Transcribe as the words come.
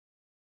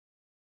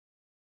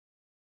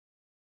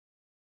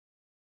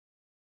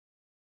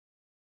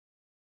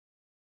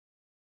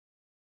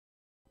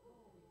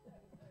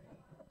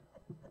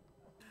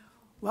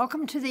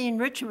Welcome to the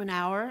Enrichment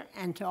Hour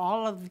and to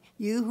all of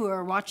you who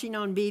are watching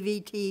on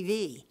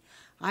BVTV.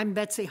 I'm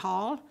Betsy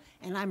Hall,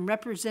 and I'm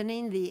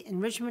representing the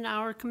Enrichment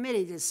Hour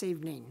Committee this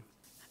evening.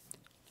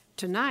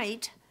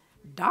 Tonight,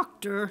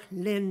 Dr.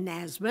 Len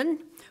Nasman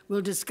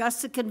will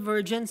discuss the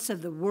convergence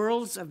of the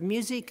worlds of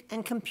music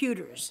and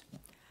computers.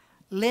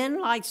 Len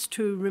likes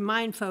to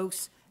remind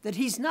folks that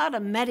he's not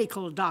a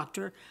medical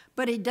doctor,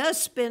 but he does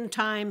spend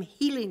time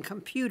healing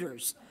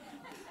computers.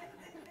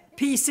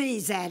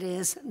 PCs, that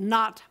is,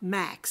 not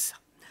Macs.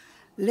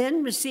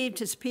 Len received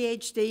his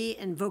PhD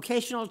in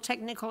vocational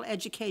technical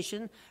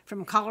education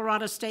from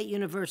Colorado State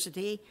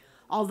University,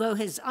 although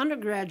his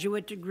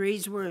undergraduate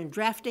degrees were in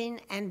drafting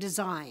and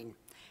design,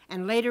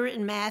 and later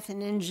in math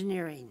and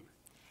engineering.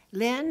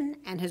 Len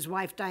and his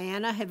wife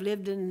Diana have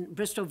lived in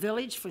Bristol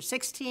Village for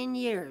 16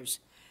 years.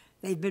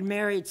 They've been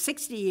married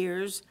 60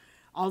 years,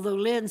 although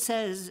Len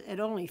says it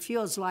only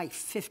feels like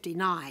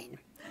 59.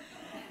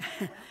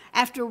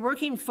 After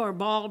working for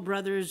Ball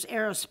Brothers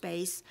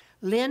Aerospace,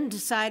 Len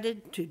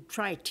decided to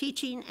try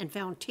teaching and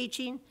found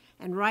teaching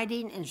and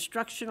writing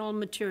instructional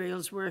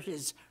materials were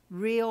his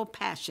real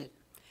passion.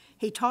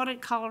 He taught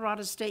at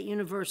Colorado State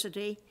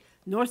University,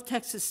 North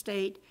Texas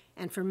State,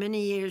 and for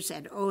many years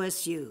at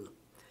OSU.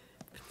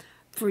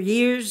 For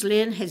years,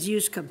 Len has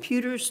used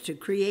computers to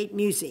create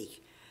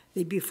music.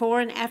 The before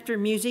and after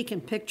music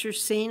and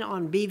pictures seen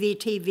on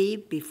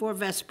BVTV before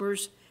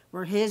Vespers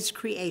were his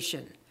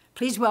creation.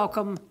 Please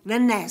welcome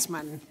Len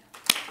Nasman.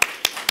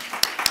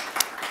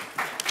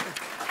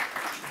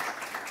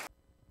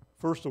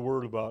 First, a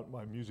word about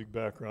my music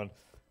background.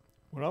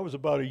 When I was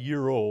about a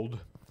year old,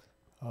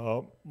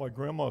 my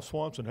grandma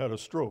Swanson had a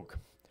stroke.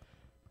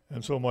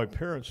 And so my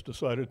parents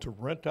decided to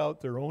rent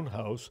out their own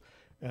house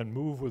and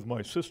move with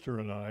my sister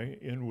and I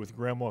in with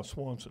Grandma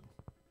Swanson.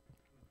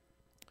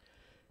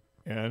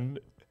 And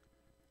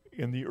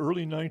in the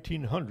early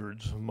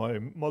 1900s, my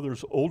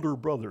mother's older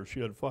brothers, she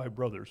had 5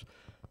 brothers,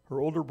 her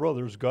older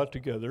brothers got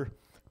together,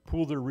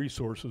 pooled their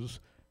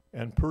resources,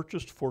 and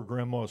purchased for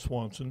Grandma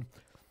Swanson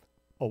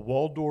a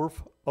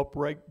Waldorf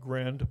upright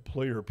grand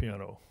player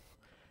piano.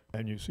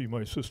 And you see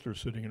my sister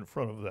sitting in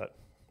front of that.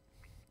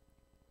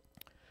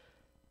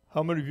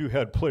 How many of you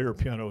had player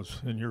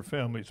pianos in your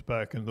families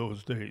back in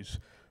those days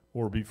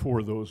or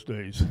before those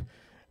days?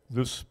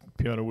 This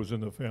piano was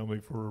in the family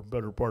for a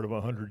better part of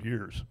 100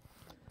 years.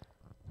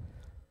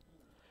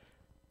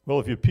 Well,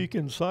 if you peek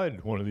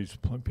inside one of these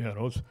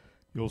pianos,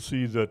 you'll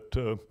see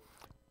that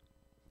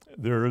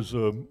there is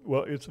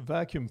well, it's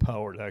vacuum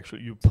powered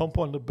actually. You pump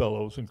on the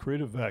bellows and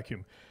create a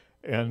vacuum.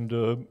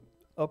 And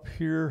up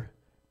here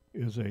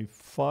is a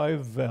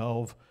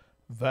 5-valve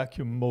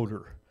vacuum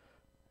motor.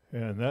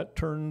 And that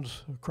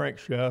turns a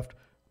crankshaft,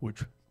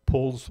 which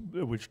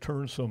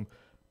turns some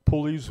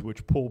pulleys,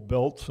 which pull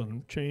belts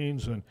and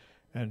chains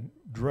and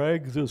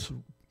drag this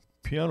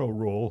piano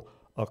roll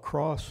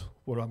across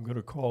what I'm going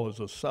to call as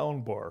a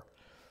sound bar.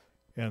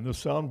 And the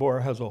sound bar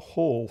has a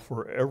hole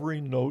for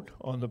every note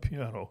on the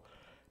piano.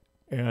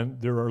 And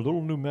there are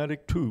little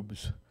pneumatic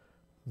tubes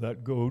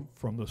that go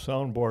from the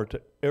sound bar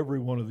to every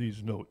one of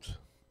these notes.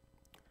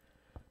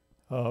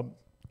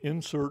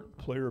 Insert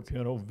player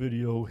piano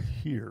video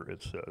here,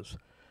 it says.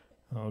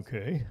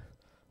 Okay,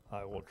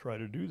 I will try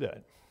to do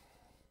that.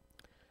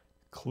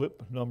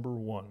 Clip number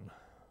 1.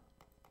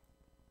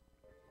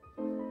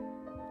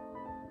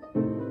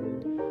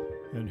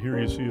 And here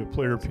you see a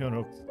player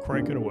piano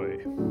cranking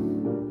away.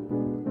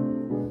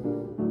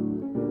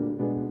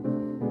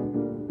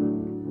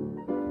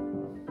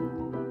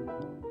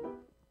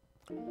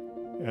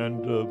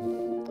 And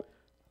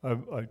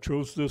I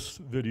chose this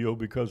video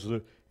because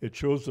it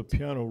shows the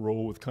piano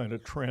roll with kind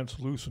of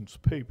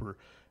translucent paper.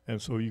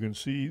 And so you can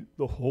see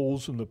the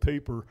holes in the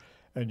paper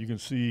and you can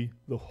see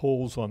the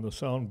holes on the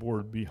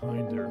soundboard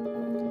behind there.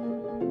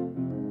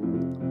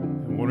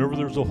 And whenever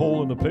there's a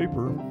hole in the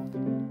paper,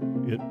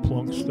 it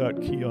plunks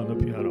that key on the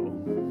piano.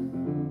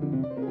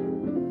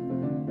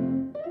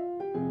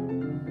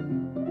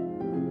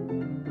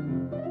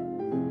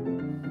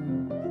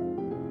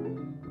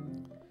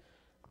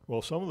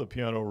 Well, some of the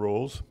piano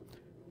rolls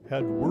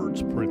had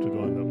words printed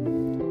on them.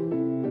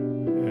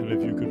 And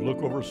if you could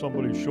look over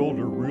somebody's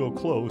shoulder real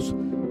close,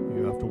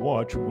 you have to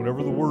watch.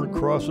 Whenever the word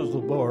crosses the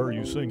bar,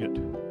 you sing it.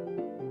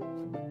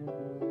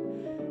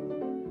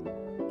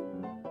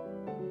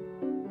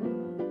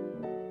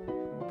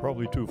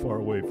 Probably too far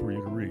away for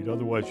you to read,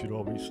 otherwise you'd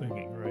all be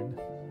singing, right?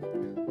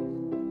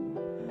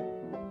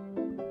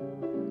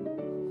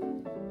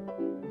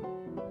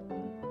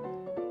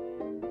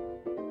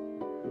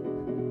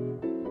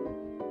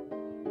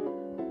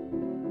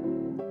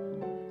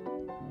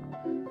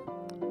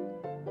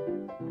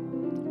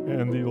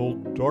 And the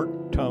old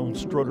Darktown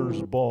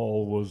Strutter's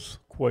Ball was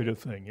quite a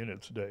thing in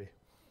its day.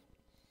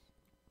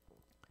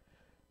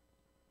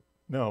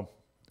 Now,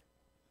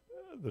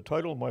 the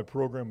title of my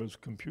program is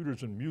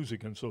Computers and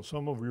Music, and so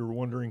some of you are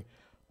wondering,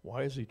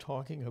 why is he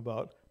talking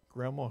about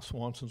Grandma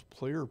Swanson's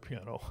player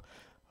piano?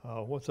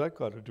 What's that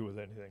got to do with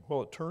anything?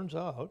 Well, it turns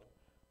out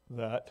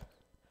that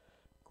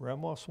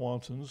Grandma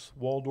Swanson's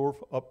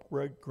Waldorf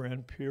upright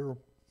grand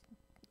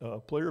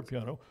player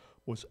piano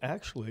was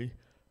actually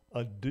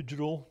a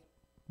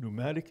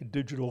pneumatic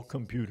digital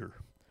computer.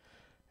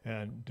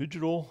 And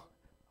digital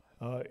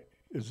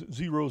is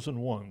zeros and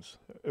ones.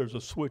 There's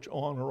a switch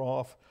on or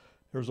off,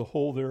 there's a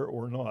hole there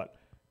or not.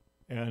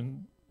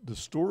 And the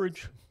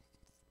storage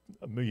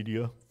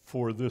media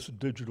for this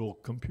digital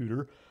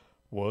computer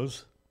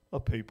was a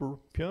paper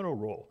piano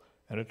roll.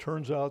 And it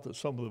turns out that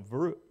some of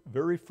the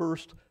very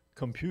first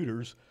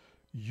computers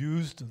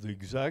used the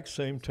exact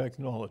same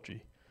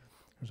technology.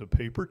 There's a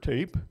paper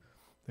tape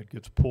that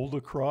gets pulled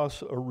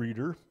across a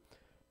reader,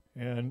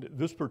 and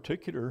this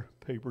particular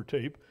paper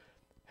tape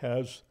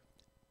has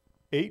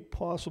 8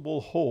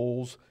 possible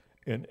holes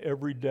in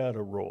every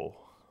data roll,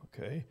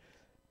 okay?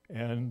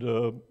 And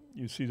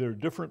you see there are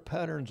different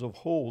patterns of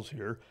holes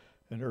here,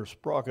 and there are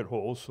sprocket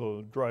holes,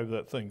 so drive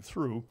that thing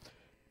through.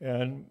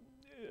 And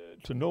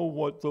to know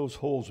what those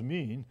holes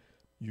mean,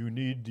 you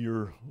need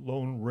your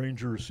Lone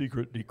Ranger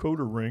secret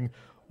decoder ring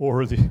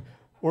or the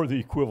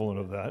equivalent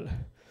of that.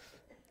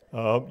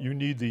 You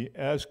need the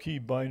ASCII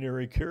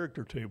binary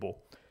character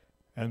table.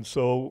 And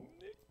so,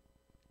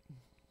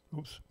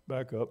 oops,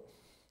 back up,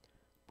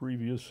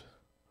 previous.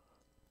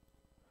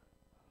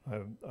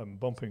 I'm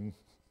bumping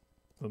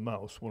the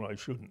mouse when I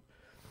shouldn't.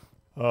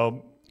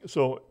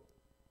 So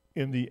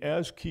in the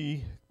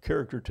ASCII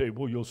character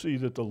table, you'll see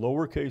that the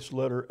lowercase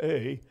letter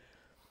A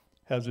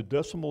has a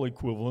decimal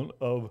equivalent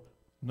of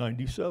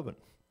 97.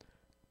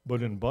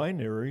 But in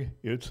binary,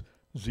 it's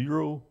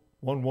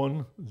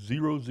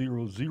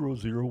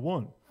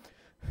 011000001.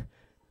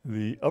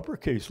 The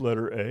uppercase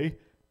letter A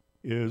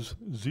is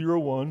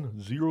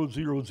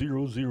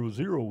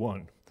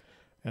 01000001,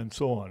 and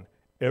so on.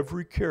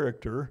 Every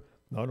character,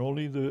 not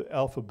only the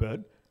alphabet,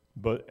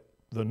 but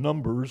the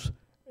numbers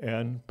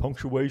and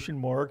punctuation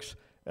marks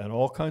and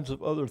all kinds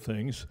of other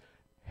things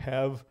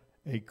have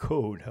a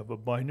code, have a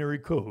binary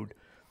code.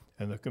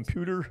 And the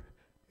computer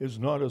is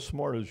not as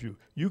smart as you.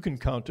 You can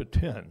count to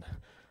 10.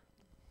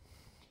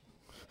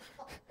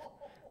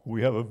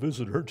 We have a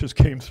visitor, just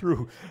came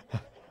through.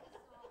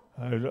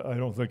 I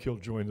don't think he'll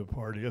join the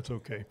party, that's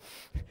okay.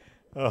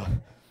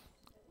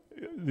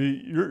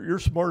 You're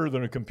smarter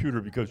than a computer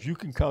because you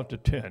can count to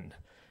 10.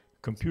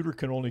 Computer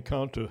can only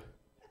count to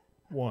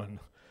 1.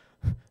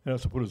 And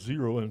has to put a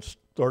 0 and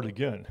start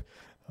again.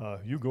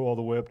 You go all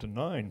the way up to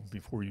 9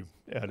 before you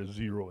add a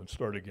 0 and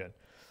start again.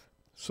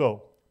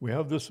 So we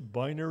have this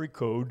binary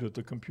code that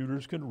the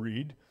computers can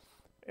read,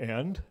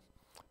 and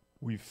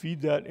we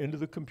feed that into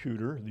the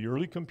computer. The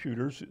early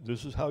computers,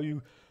 this is how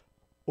you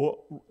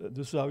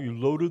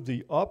loaded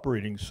the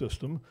operating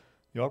system.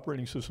 The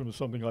operating system is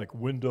something like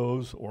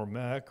Windows or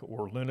Mac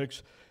or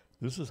Linux.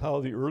 This is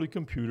how the early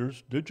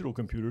computers, digital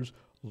computers,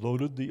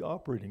 loaded the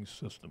operating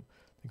system.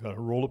 You got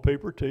a roll of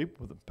paper tape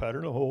with a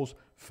pattern of holes,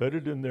 fed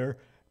it in there,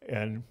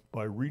 and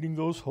by reading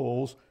those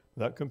holes,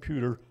 that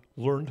computer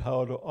learned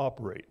how to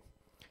operate.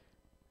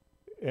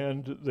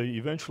 And they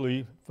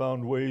eventually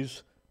found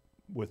ways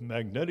with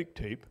magnetic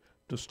tape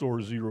to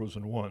store zeros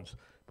and ones.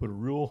 Put a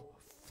real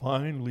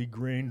finely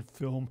grained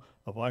film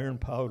of iron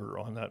powder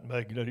on that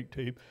magnetic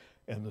tape,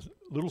 and the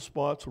little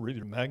spots were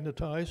either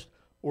magnetized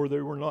or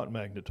they were not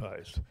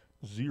magnetized.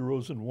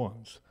 Zeros and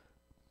ones,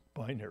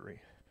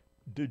 binary,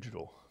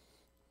 digital.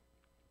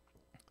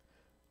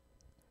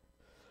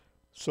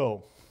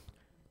 So,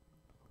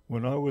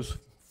 when I was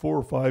 4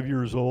 or 5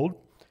 years old,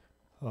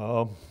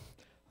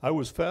 I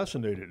was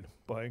fascinated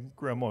by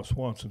Grandma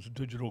Swanson's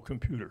digital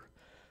computer.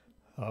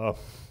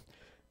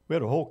 We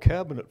had a whole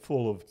cabinet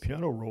full of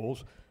piano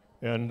rolls,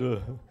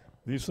 and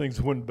these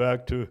things went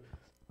back to,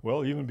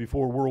 well, even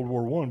before World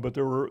War I, but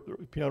there were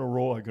a piano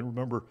roll, I can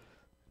remember,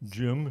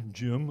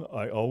 Jim,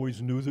 I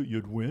always knew that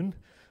you'd win,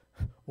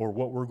 or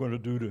what we're going to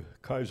do to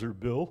Kaiser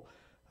Bill.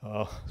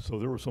 So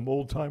there were some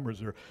old timers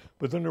there.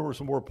 But then there were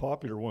some more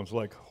popular ones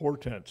like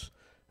Hortense.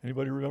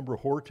 Anybody remember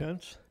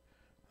Hortense?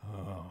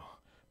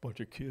 Bunch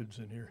of kids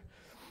in here.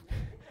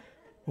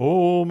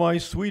 Oh, my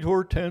sweet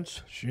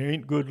Hortense, she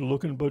ain't good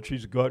looking, but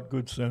she's got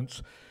good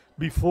sense.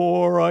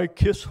 Before I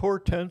kiss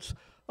Hortense,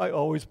 I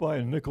always buy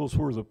a nickel's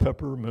worth of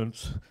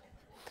peppermints.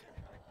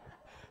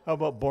 How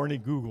about Barney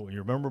Google? You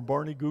remember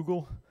Barney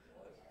Google?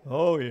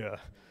 Oh, yeah.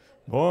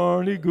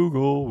 Barney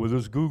Google with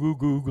his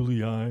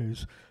googly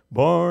eyes.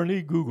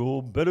 Barney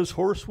Google bet his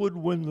horse would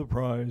win the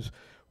prize.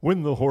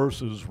 When the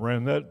horses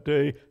ran that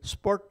day,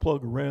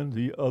 Sparkplug ran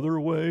the other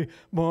way.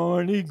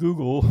 Barney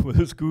Google with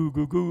his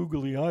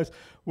googly eyes.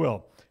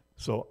 Well,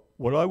 so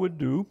what I would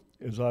do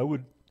is I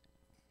would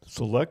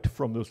select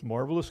from this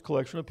marvelous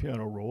collection of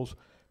piano rolls,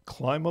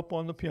 climb up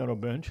on the piano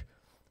bench,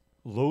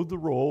 load the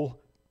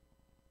roll,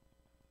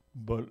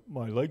 but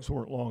my legs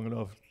weren't long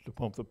enough to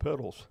pump the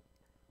pedals.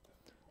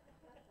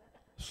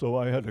 So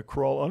I had to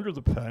crawl under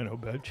the piano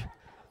bench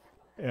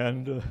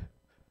and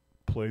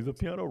play the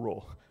piano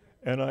roll.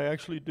 And I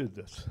actually did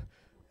this.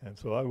 And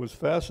so I was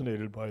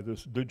fascinated by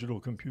this digital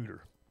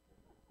computer.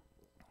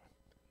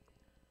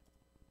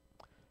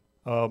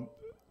 Now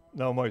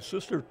my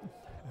sister,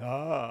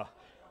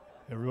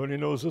 Everybody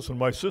knows this one.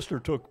 My sister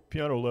took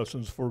piano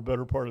lessons for a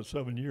better part of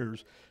 7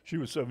 years. She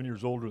was 7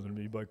 years older than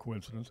me by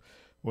coincidence.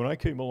 When I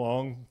came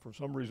along, for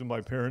some reason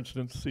my parents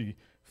didn't see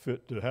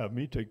fit to have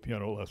me take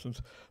piano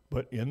lessons,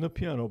 but in the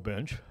piano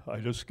bench,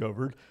 I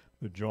discovered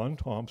the John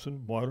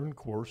Thompson Modern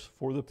Course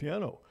for the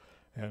Piano.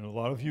 And a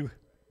lot of you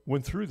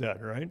went through that,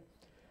 right?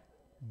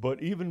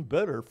 But even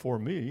better for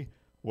me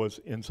was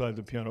inside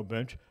the piano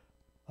bench,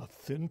 a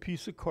thin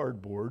piece of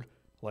cardboard,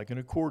 like an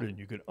accordion.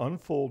 You could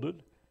unfold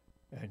it,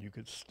 and you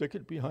could stick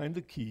it behind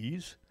the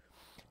keys,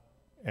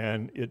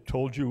 and it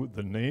told you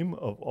the name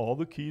of all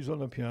the keys on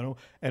the piano,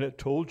 and it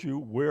told you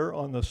where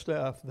on the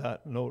staff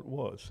that note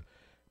was.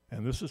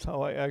 And this is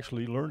how I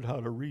actually learned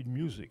how to read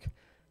music,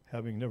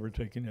 having never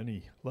taken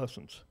any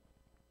lessons.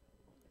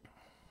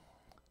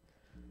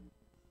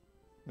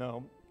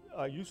 Now,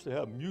 I used to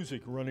have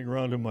music running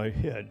around in my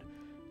head,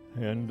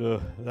 and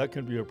that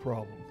can be a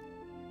problem.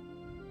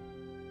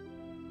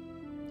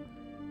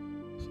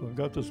 So I've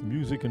got this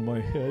music in my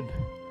head,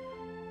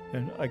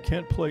 and I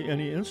can't play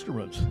any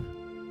instruments.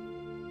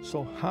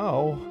 So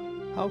how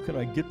can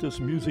I get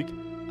this music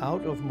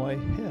out of my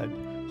head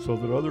so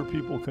that other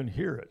people can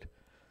hear it?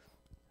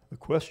 The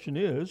question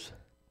is,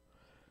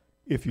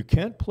 if you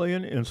can't play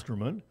an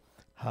instrument,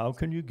 how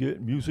can you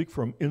get music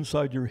from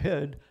inside your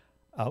head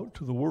out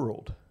to the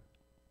world?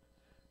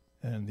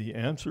 And the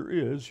answer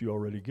is, you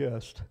already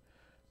guessed,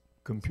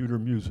 computer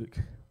music.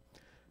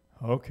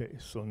 Okay,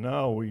 so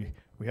now we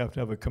have to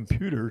have a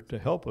computer to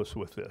help us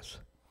with this.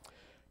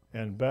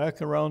 And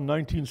back around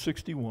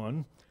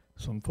 1961,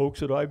 some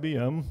folks at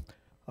IBM,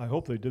 I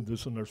hope they did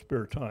this in their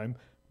spare time,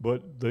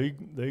 but they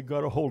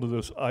got a hold of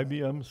this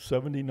IBM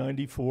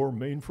 7094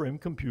 mainframe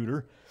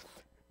computer,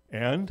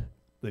 and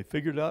they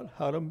figured out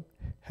how to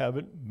have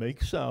it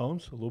make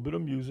sounds, a little bit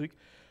of music.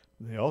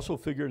 They also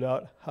figured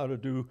out how to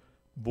do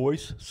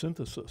voice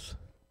synthesis.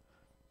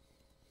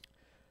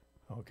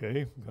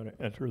 Okay, I'm going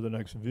to enter the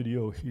next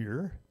video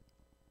here.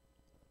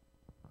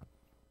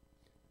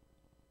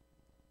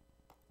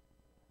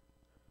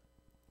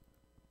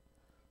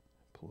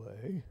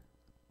 Play.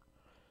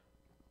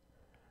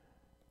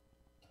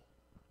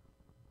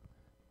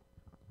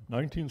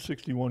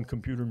 (1961)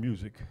 computer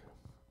music.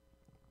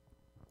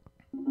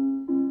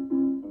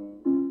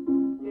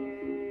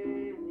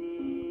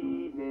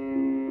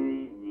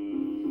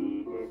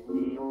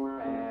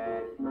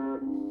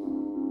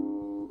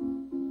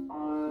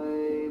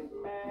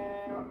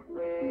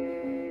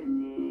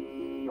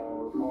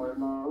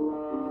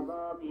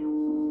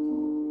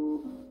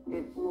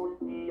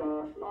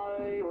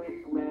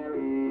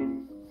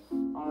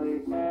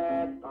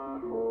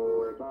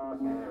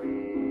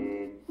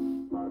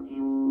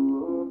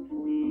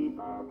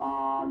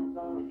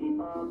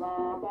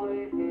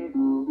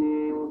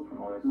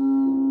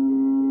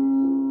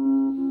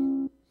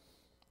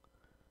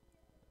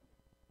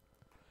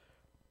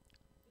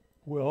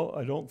 Well,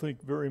 I don't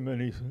think very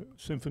many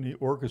symphony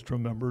orchestra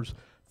members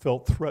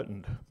felt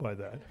threatened by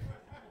that.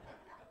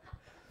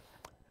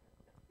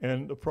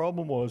 And the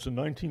problem was, in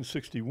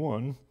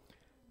 1961,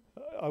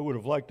 I would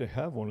have liked to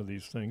have one of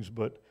these things,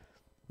 but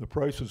the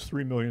price is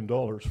 $3 million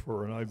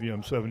for an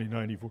IBM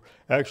 7094.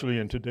 Actually,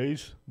 in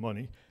today's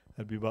money,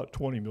 that'd be about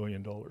 $20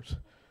 million.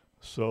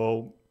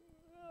 So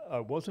I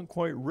wasn't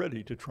quite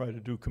ready to try to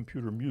do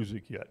computer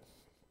music yet.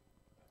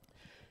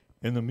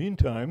 In the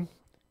meantime,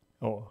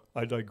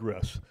 I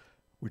digress.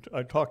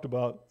 I talked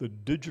about the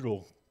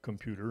digital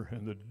computer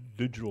and the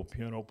digital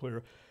piano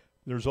player.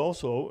 There's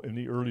also, in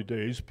the early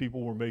days,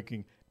 people were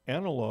making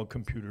analog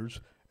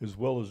computers as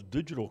well as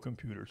digital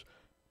computers.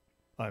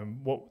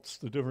 What's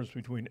the difference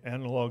between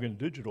analog and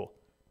digital?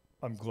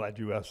 I'm glad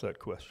you asked that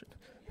question.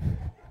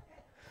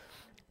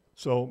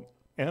 So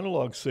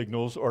analog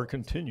signals are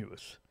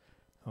continuous,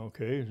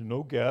 okay?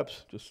 No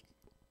gaps, just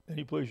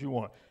any place you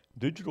want.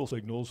 Digital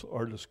signals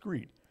are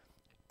discrete.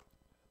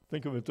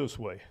 Think of it this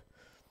way.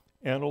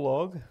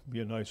 Analog, be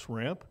a nice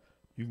ramp.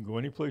 You can go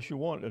any place you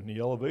want in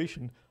the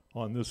elevation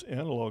on this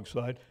analog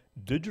side.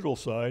 Digital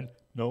side,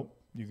 nope,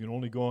 you can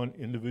only go on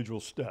individual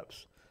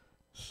steps.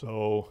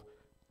 So,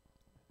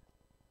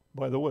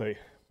 by the way,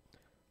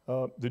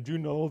 did you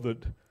know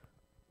that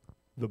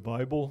the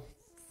Bible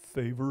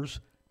favors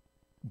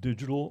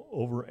digital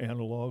over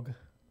analog?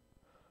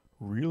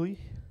 Really?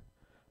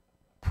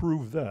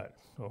 Prove that.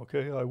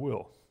 Okay, I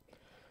will.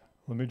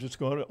 Let me just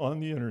go on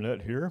the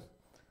internet here.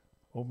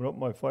 Open up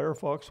my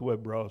Firefox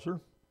web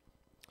browser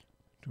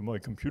to my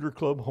Computer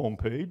Club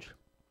homepage.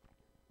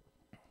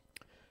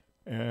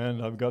 And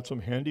I've got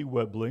some handy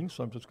web links.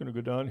 I'm just going to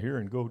go down here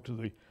and go to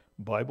the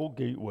Bible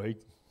Gateway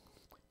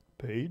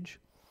page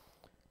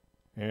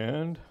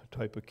and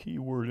type a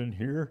keyword in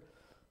here.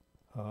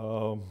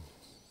 Let's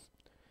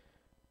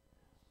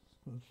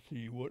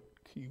see, what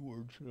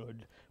keyword should I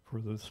for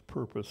this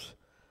purpose?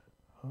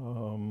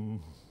 How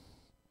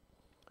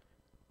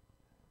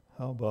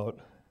about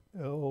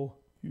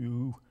LUKEWARM?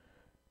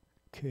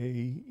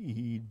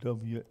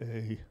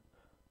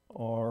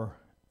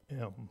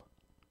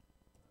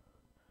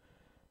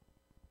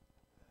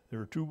 There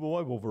are two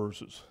Bible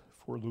verses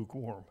for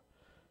lukewarm.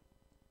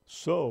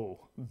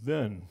 So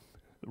then,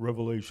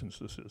 Revelations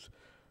this is.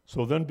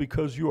 So then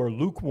because you are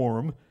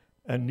lukewarm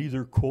and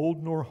neither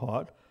cold nor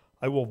hot,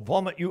 I will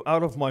vomit you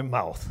out of my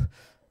mouth.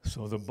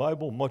 So the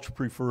Bible much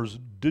prefers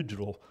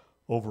digital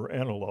over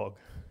analog.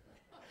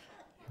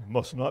 You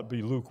must not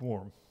be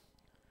lukewarm.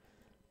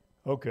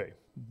 Okay,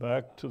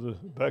 back to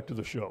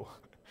the show.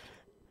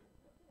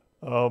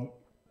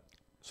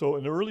 So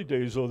in the early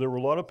days, though, there were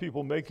a lot of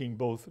people making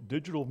both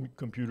digital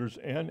computers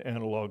and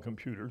analog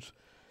computers.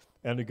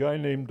 And a guy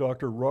named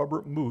Dr.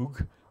 Robert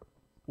Moog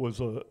was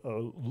a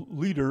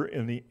leader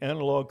in the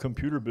analog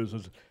computer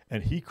business,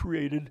 and he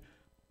created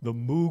the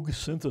Moog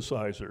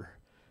synthesizer,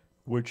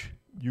 which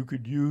you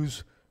could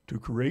use to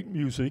create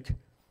music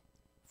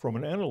from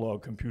an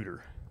analog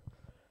computer.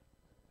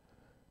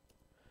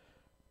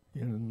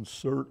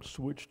 Insert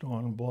switched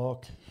on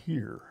block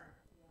here.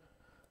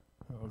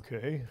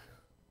 Okay.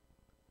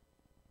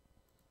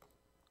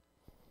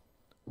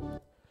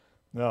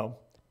 Now,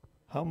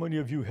 how many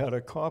of you had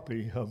a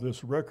copy of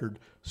this record,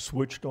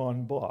 Switched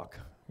On Bach?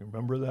 You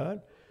remember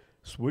that?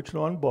 Switched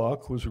On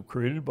Bach was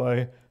created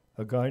by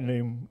a guy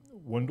named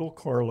Walter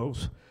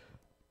Carlos,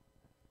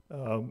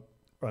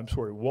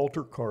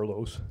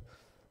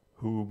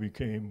 who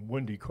became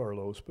Wendy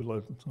Carlos, but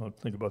let's not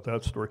think about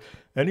that story.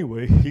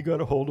 Anyway, he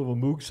got a hold of a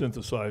Moog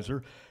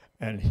synthesizer,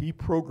 and he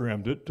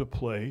programmed it to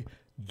play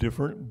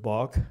different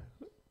Bach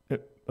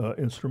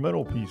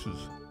instrumental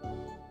pieces.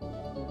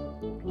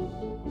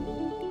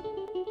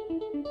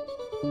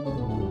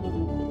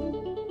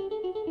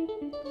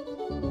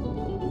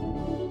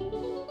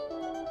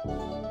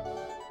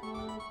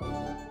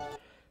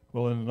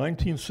 Well, in the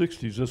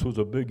 1960s, this was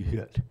a big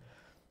hit.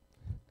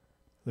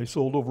 They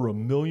sold over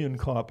 1 million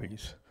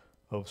copies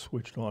of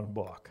Switched On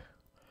Bach.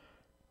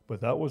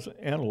 But that was an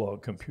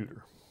analog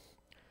computer.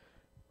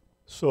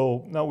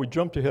 So now we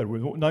jumped ahead.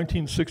 With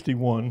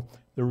 1961,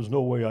 there was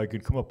no way I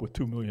could come up with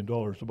 $2 million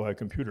to buy a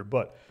computer.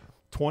 But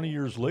 20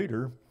 years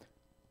later,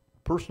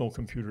 personal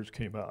computers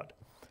came out.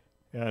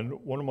 And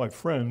one of my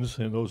friends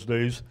in those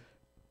days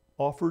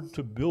offered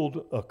to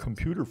build a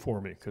computer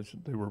for me because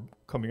they were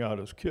coming out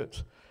as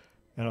kits.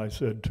 And I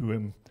said to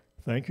him,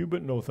 thank you,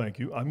 but no thank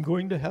you. I'm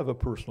going to have a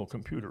personal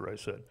computer, I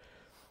said.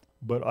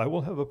 But I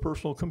will have a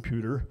personal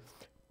computer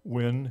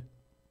when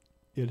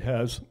it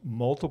has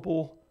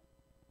multiple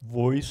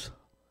voice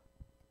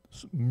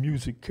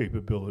music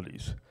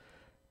capabilities.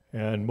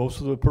 And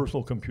most of the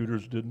personal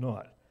computers did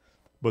not.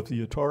 But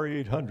the Atari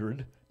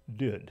 800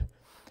 did.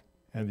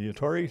 And the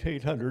Atari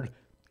 800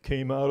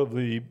 came out of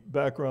the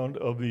background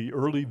of the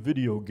early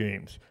video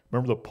games.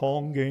 Remember the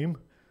Pong game?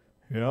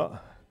 Yeah.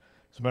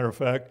 As a matter of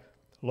fact,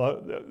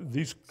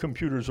 these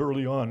computers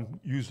early on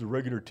used a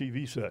regular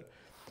TV set.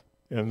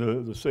 And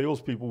the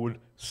salespeople would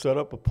set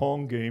up a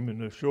Pong game in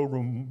the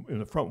showroom in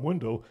the front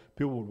window.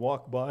 People would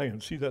walk by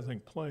and see that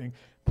thing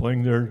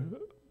playing there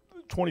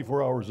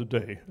 24 hours a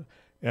day.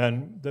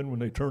 And then when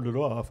they turned it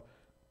off,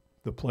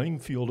 the playing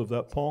field of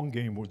that Pong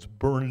game was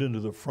burned into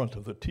the front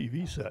of the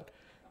TV set.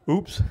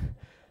 Oops.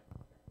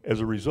 As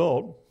a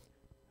result,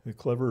 the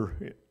clever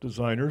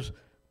designers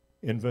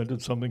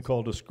invented something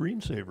called a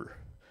screensaver.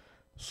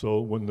 So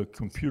when the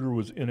computer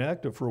was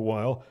inactive for a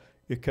while,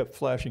 it kept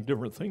flashing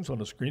different things on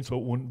the screen so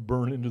it wouldn't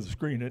burn into the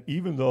screen. And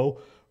even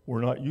though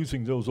we're not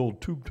using those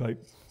old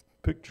tube-type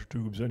picture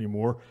tubes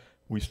anymore,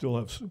 we still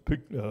have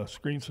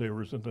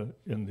screensavers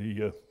in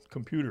the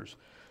computers.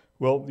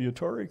 Well, the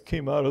Atari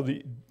came out of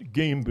the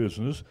game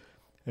business,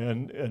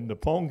 and the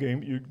Pong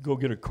game, you'd go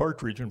get a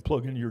cartridge and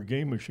plug in your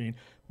game machine.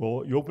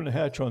 Well, you open the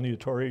hatch on the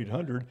Atari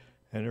 800,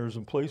 and there's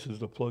some places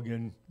to plug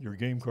in your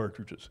game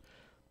cartridges.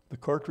 The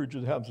cartridge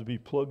that happens to be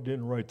plugged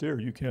in right there,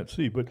 you can't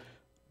see, but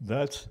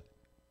that's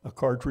a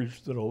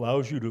cartridge that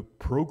allows you to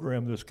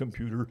program this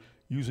computer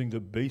using the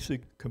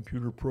basic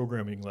computer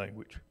programming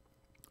language.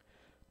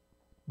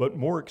 But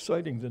more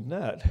exciting than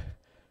that,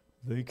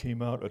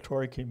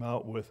 Atari came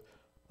out with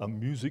a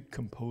music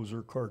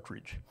composer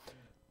cartridge.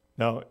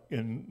 Now,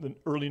 in the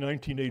early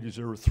 1980s,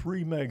 there were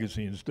 3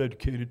 magazines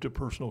dedicated to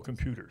personal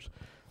computers.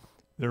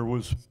 There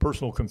was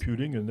Personal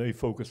Computing, and they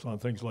focused on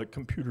things like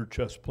computer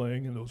chess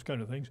playing and those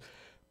kind of things.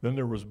 Then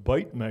there was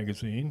Byte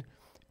magazine,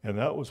 and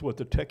that was what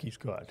the techies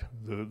got.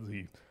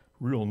 The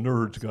real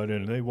nerds got in,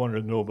 and they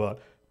wanted to know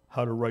about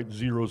how to write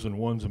zeros and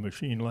ones in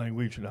machine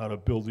language and how to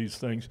build these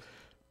things.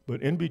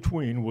 But in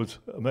between was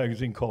a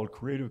magazine called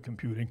Creative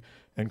Computing,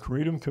 and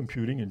Creative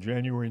Computing in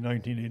January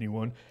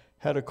 1981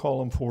 had a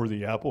column for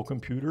the Apple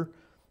computer,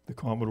 the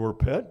Commodore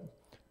PET,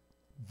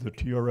 the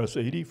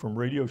TRS-80 from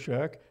Radio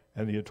Shack,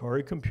 and the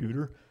Atari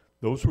computer.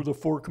 Those were the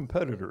 4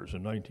 competitors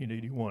in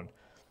 1981.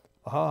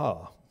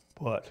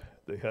 But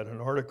they had an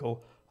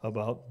article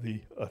about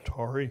the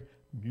Atari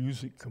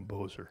music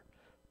composer.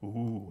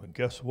 Ooh, and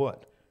guess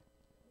what?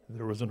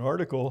 There was an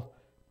article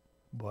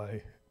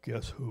by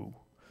guess who?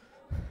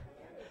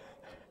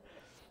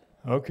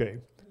 Okay,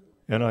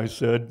 and I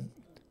said,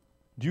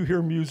 do you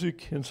hear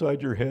music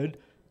inside your head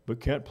but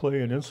can't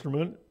play an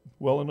instrument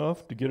well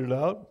enough to get it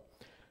out?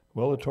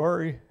 Well,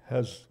 Atari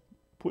has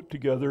put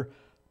together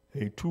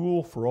a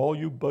tool for all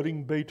you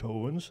budding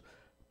Beethovens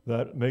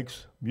that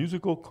makes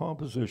musical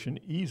composition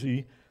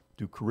easy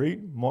to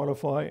create,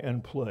 modify,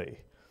 and play.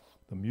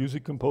 The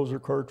Music Composer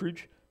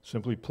cartridge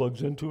simply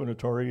plugs into an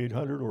Atari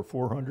 800 or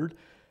 400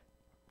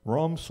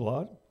 ROM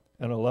slot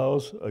and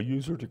allows a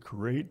user to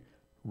create,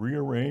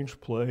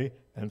 rearrange, play,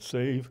 and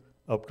save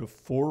up to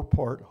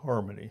 4-part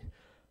harmony.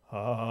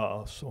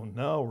 So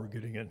now we're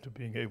getting into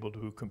being able to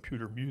do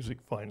computer music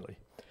finally.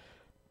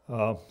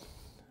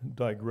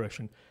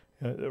 Digression.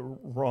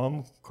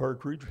 ROM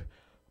cartridge,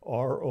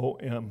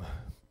 ROM.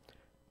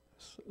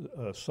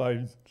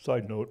 Side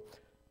note,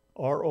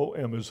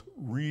 ROM is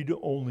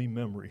read-only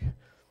memory.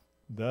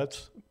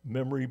 That's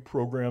memory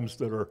programs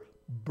that are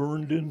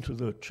burned into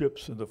the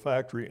chips in the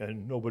factory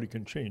and nobody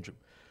can change them.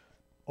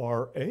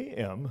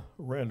 RAM,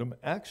 random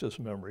access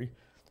memory,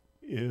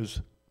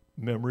 is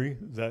memory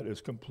that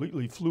is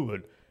completely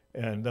fluid,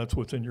 and that's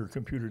what's in your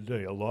computer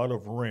today. A lot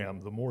of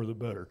RAM, the more the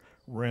better,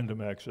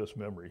 random access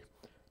memory.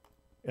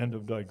 End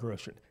of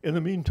digression. In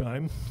the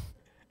meantime,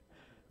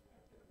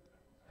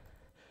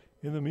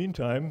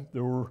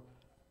 there were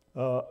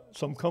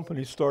some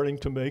companies starting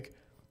to make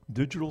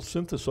digital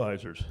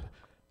synthesizers.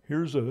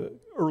 Here's an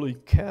early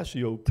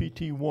Casio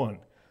PT1.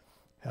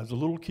 Has a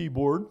little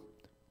keyboard,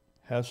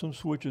 has some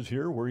switches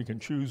here where you can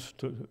choose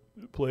to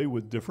play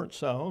with different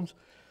sounds.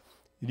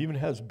 It even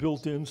has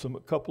built in a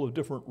couple of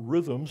different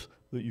rhythms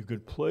that you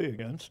could play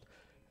against.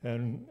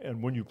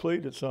 And when you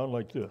played, it sounded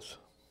like this.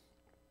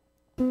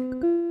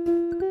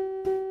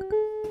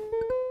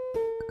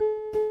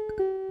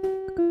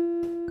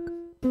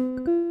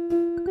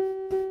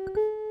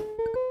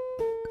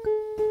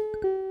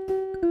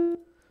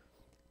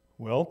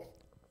 Well,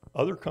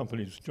 other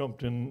companies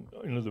jumped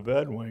into the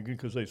bandwagon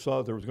because they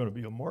saw there was going to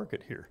be a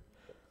market here.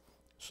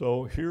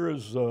 So here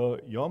is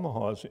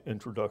Yamaha's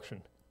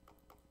introduction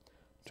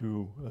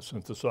to a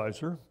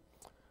synthesizer.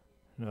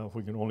 Now, if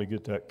we can only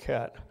get that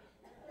cat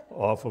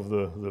off of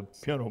the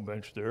piano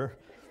bench there,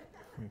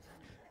 the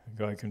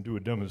guy can do a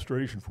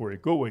demonstration for you.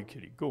 Go away,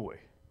 kitty, go away.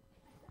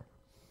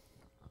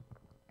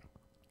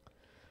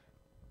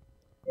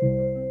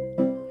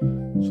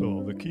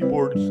 So the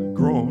keyboard's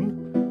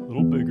grown, a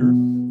little bigger,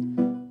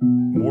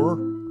 more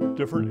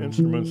different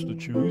instruments to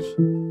choose,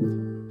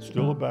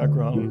 still a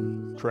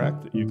background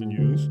track that you can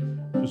use.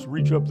 Just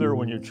reach up there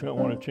when you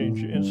want to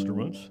change your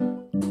instruments.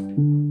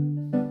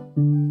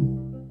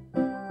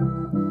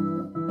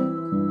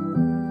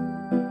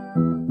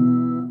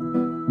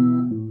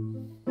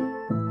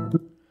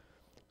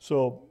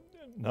 So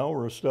now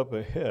we're a step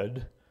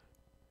ahead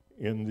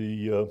in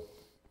the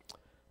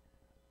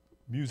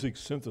music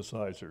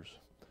synthesizers.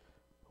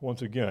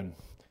 Once again,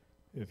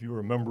 if you were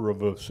a member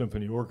of a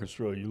symphony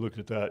orchestra, you looked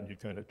at that and you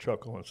kind of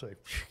chuckle and say,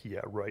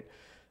 yeah, right.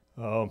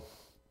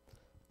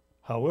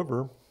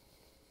 However,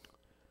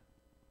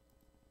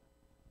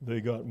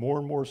 they got more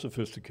and more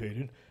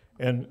sophisticated,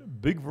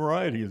 and big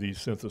variety of these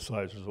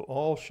synthesizers of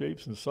all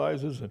shapes and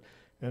sizes,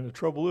 and the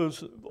trouble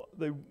is,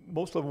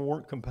 most of them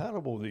weren't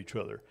compatible with each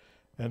other.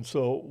 And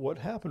so what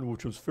happened,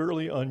 which was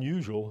fairly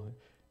unusual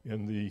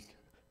in the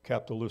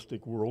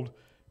capitalistic world,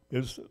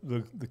 is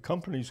the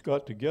companies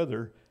got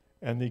together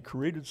and they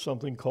created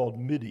something called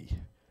MIDI,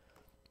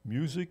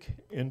 Music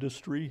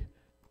Industry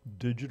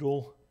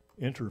Digital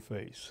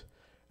Interface.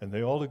 And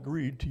they all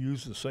agreed to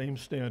use the same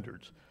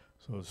standards.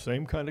 So the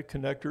same kind of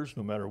connectors,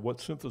 no matter what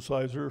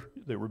synthesizer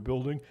they were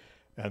building,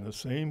 and the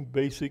same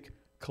basic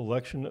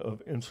collection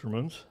of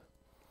instruments.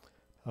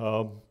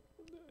 There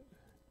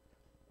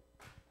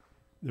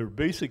are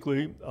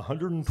basically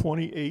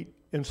 128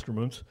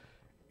 instruments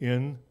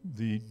in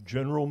the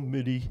general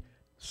MIDI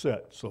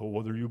set. So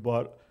whether you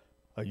bought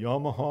a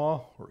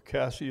Yamaha or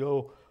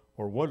Casio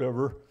or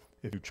whatever,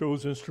 if you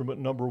chose instrument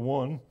number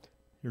 1,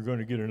 you're going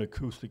to get an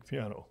acoustic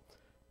piano.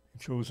 You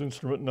chose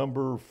instrument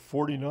number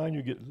 49,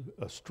 you get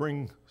a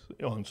string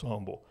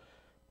ensemble.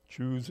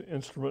 Choose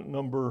instrument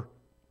number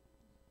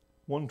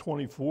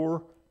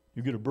 124,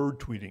 you get a bird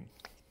tweeting.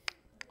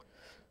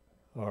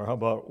 Or how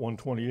about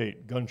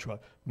 128,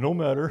 gunshot? No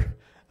matter,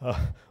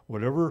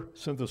 whatever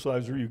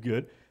synthesizer you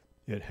get,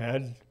 it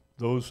had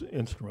those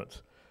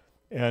instruments.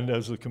 And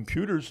as the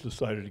computers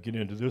decided to get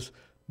into this,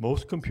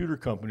 most computer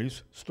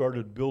companies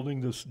started building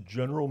this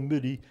general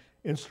MIDI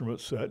instrument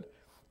set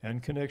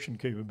and connection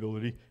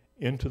capability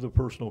into the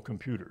personal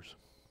computers.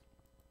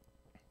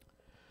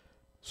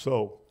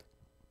 So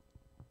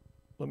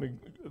let me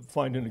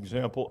find an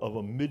example of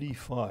a MIDI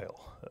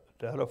file, a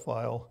data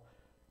file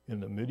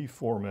in the MIDI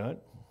format.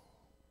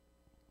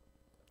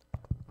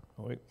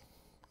 Oh, wait,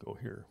 go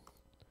here.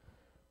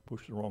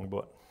 Push the wrong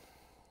button.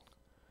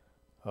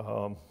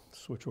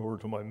 Switch over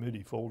to my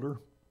MIDI folder.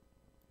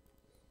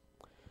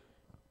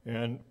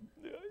 And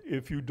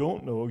if you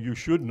don't know, you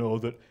should know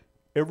that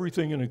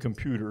everything in a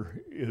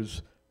computer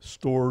is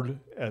stored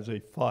as a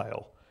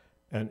file.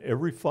 And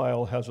every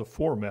file has a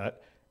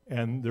format,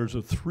 and there's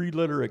a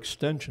 3-letter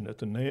extension at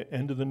the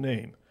end of the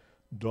name.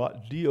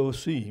 .doc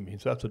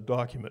means that's a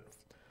document.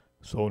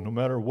 So no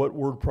matter what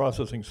word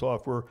processing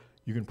software,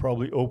 you can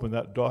probably open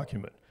that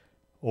document.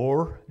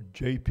 Or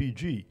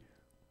JPG,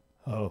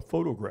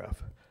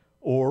 photograph,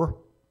 or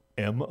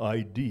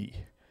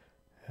MID.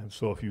 And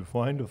so if you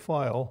find a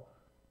file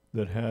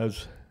that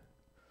has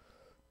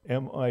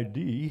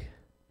MID.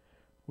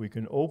 We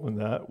can open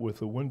that with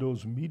the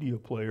Windows Media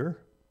Player.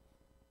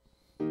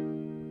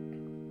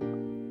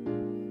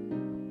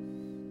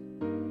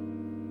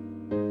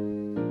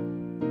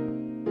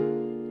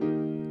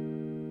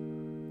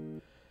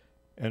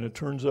 And it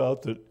turns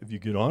out that if you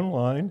get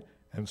online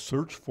and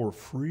search for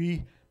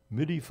free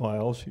MIDI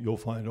files, you'll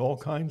find all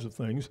kinds of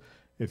things.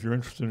 If you're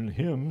interested in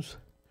hymns,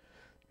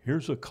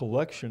 here's a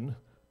collection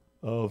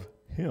of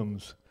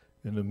hymns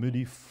in the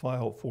MIDI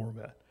file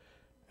format.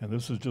 And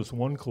this is just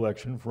one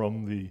collection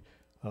from the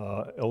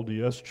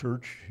LDS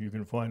Church. You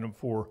can find them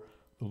for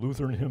the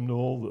Lutheran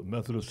hymnal, the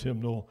Methodist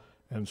hymnal,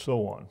 and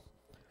so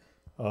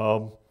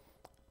on.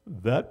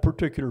 That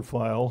particular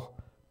file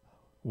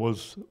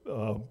was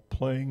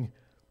playing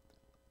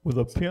with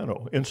a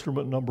piano,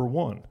 instrument number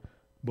 1.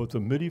 But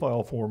the MIDI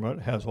file format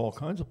has all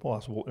kinds of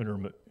possible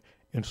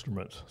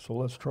instruments. So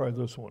let's try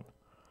this one.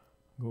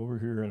 Go over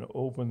here and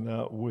open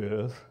that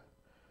with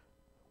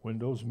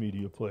Windows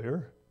Media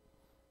Player.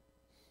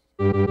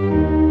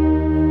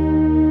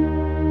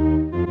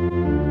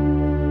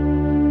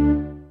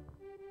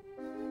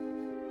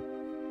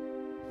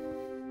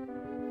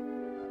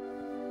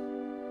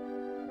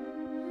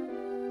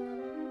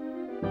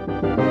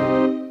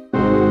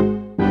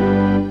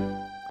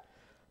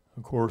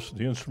 Of course,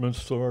 the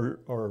instruments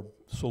are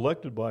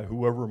selected by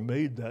whoever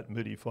made that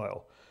MIDI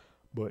file,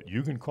 but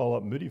you can call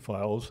up MIDI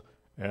files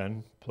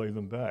and play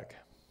them back.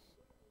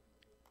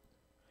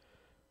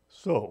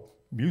 So,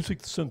 music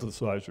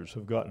synthesizers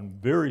have gotten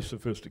very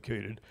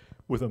sophisticated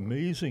with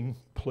amazing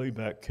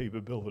playback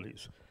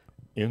capabilities.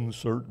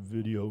 Insert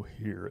video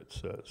here, it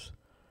says.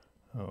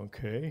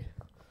 Okay,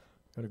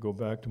 got to go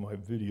back to my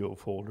video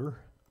folder.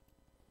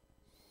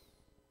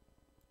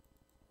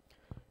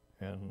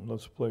 And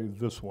let's play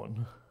this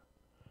one.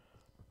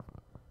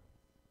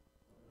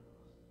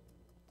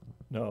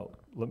 Now,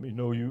 let me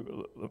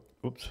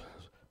let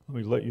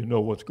me let you know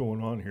what's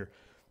going on here.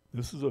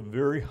 This is a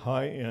very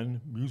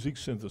high-end music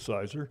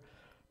synthesizer.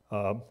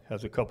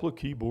 Has a couple of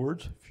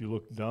keyboards. If you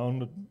look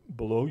down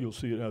below, you'll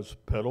see it has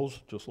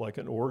pedals, just like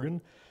an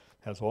organ.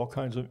 Has all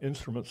kinds of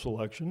instrument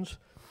selections.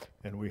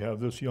 And we have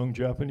this young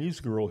Japanese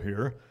girl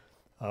here.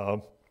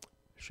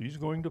 She's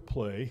going to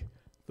play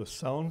the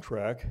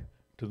soundtrack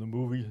to the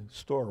movie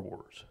Star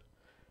Wars.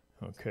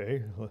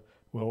 Okay,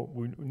 well,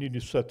 we need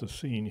to set the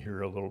scene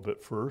here a little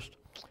bit first.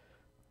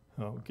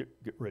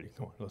 Get ready,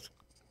 come on, let's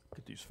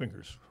get these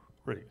fingers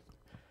ready.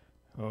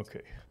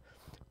 Okay,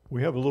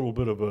 we have a little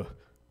bit of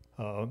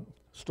a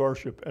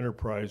Starship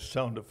Enterprise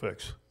sound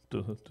effects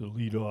to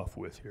lead off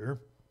with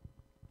here.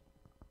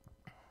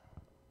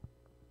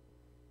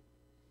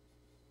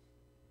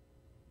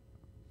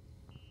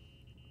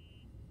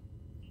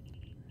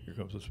 Here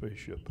comes a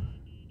spaceship.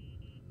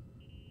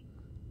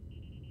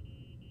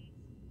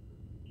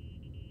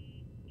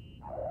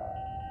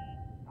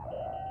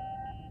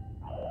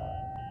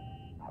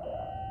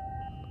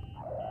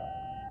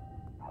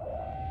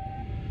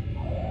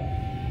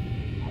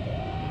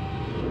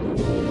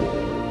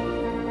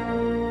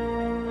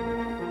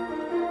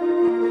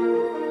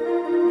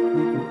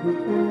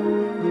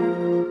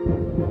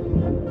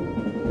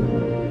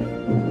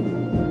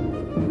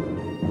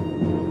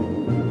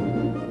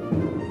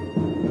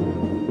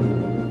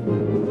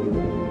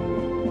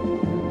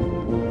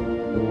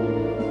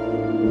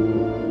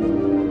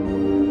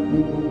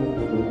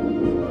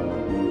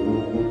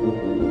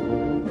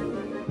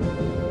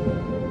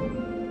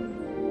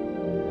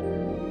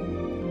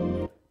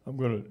 I'm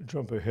going to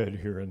jump ahead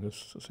here in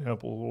this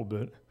sample a little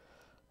bit,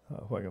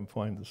 if I can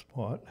find the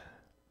spot.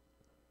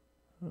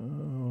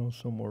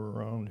 Somewhere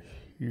around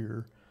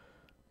here.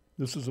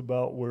 This is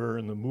about where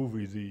in the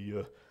movie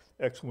the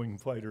X-Wing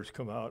fighters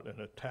come out and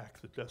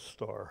attack the Death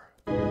Star.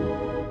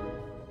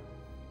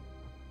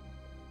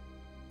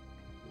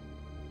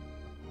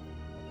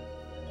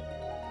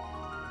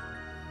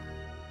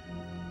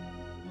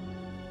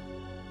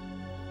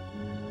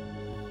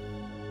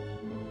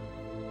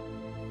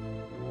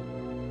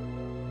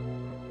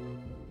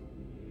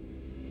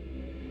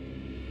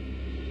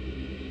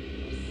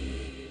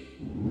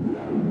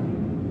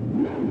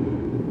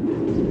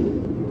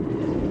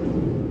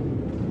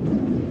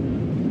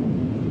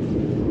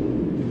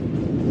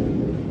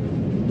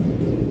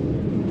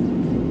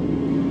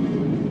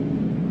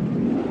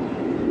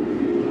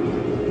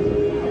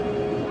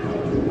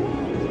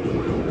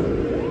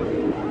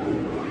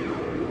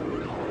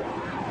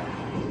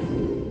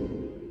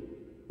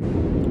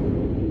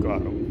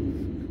 Got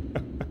him.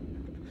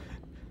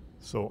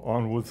 So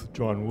on with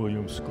John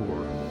Williams'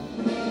 score.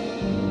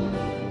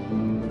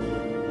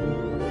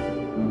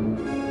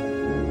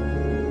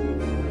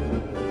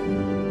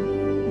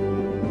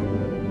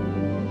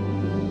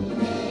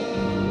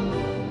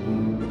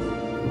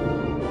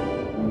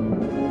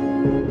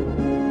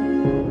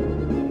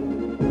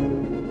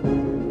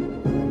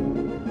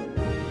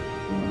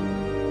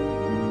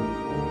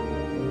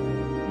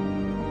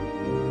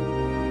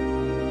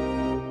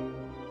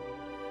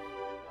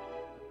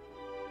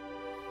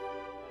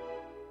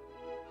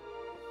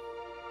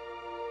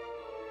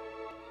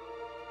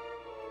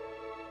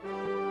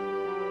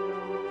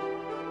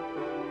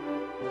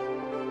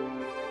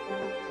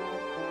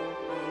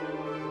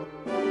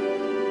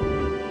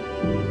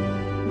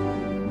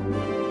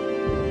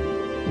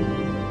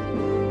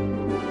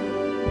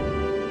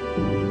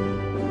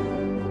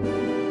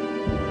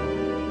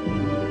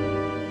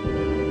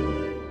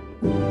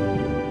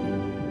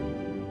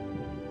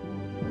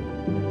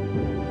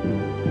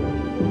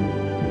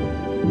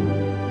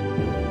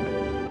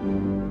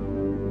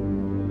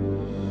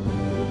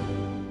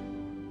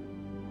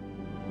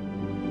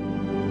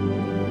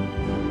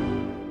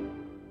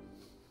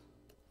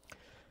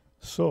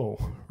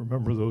 So,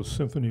 remember those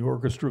symphony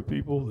orchestra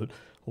people that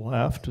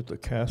laughed at the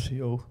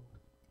Casio?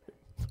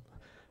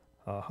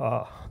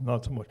 Aha,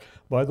 not so much.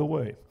 By the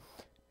way,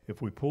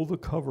 if we pull the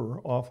cover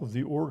off of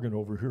the organ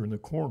over here in the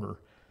corner,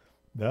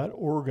 that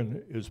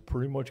organ is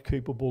pretty much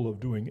capable of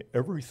doing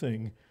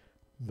everything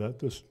that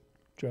this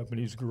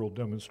Japanese girl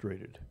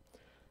demonstrated.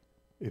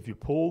 If you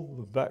pull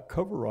the back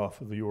cover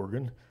off of the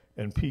organ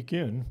and peek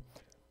in,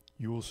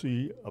 you will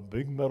see a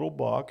big metal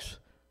box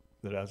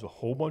that has a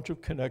whole bunch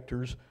of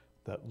connectors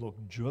that look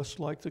just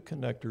like the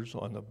connectors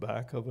on the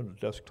back of a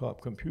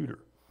desktop computer.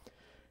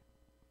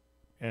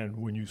 And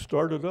when you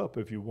start it up,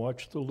 if you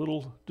watch the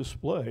little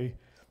display,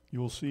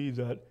 you'll see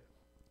that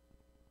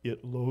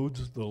it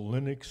loads the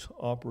Linux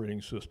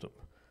operating system.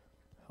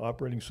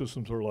 Operating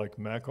systems are like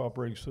Mac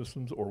operating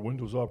systems or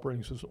Windows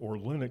operating system, or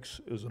Linux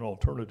is an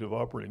alternative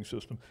operating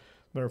system.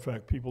 Matter of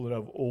fact, people that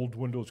have old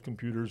Windows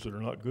computers that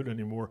are not good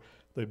anymore,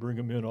 they bring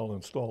them in, I'll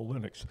install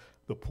Linux.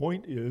 The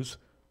point is,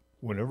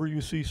 whenever you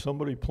see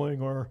somebody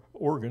playing our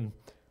organ,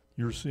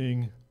 you're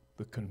seeing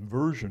the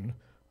conversion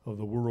of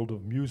the world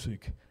of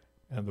music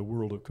and the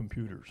world of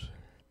computers.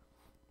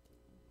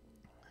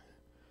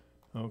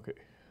 Okay,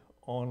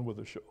 on with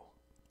the show.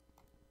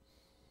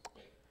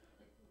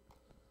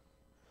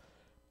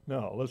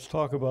 Now, let's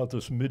talk about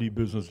this MIDI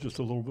business just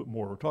a little bit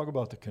more. We'll talk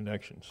about the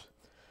connections.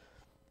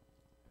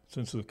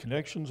 Since the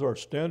connections are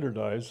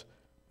standardized,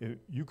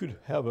 you could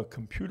have a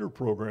computer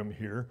program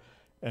here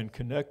and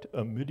connect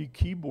a MIDI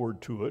keyboard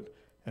to it,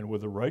 and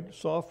with the right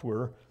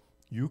software,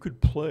 you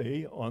could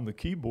play on the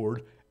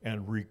keyboard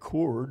and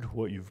record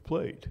what you've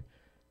played.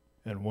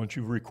 And once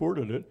you've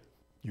recorded it,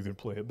 you can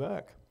play it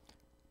back.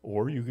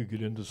 Or you could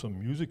get into some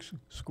music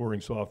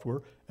scoring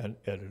software and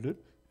edit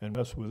it and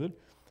mess with it.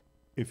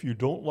 If you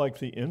don't like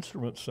the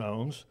instrument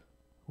sounds,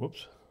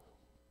 whoops,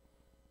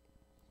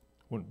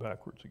 went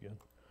backwards again.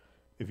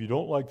 If you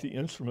don't like the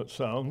instrument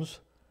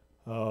sounds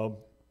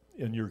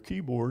in your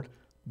keyboard,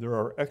 there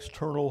are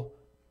external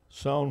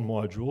sound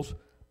modules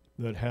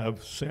that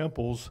have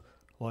samples,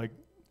 like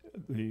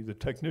the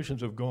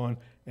technicians have gone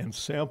and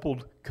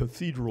sampled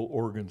cathedral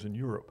organs in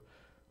Europe.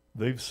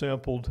 They've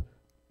sampled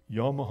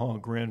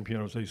Yamaha grand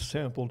pianos. They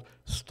sampled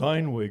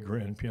Steinway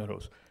grand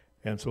pianos.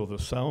 And so the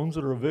sounds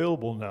that are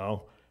available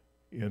now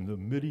in the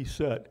MIDI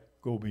set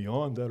go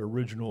beyond that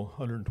original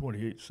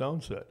 128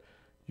 sound set.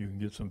 You can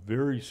get some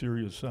very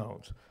serious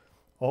sounds.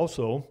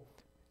 Also,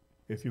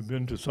 if you've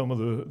been to some of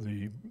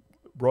the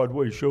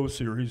Broadway show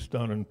series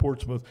down in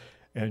Portsmouth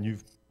and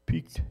you've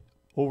peeked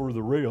over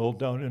the rail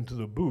down into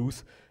the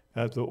booth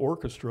at the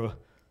orchestra,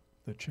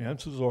 the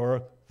chances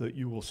are that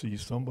you will see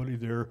somebody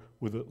there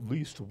with at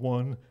least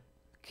one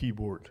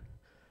keyboard.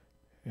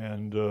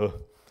 And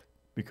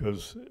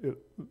because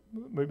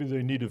maybe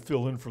they need to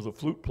fill in for the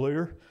flute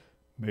player,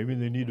 maybe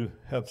they need to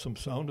have some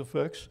sound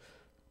effects,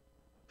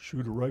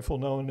 shoot a rifle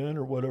now and then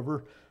or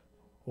whatever,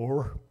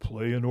 or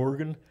play an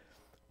organ.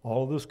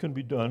 All of this can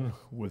be done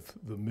with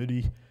the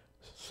MIDI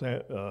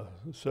set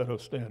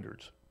of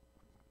standards.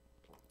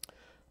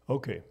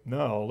 Okay,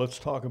 now let's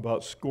talk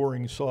about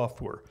scoring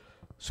software.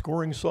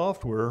 Scoring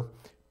software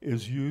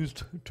is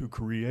used to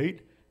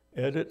create,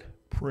 edit,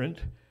 print,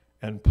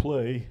 and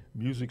play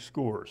music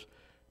scores.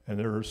 And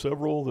there are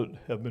several that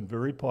have been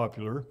very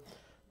popular.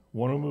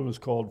 One of them is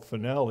called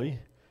Finale.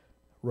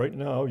 Right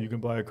now, you can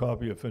buy a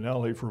copy of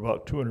Finale for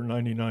about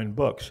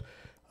 $299.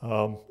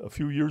 A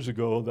few years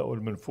ago, that would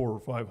have been $400 or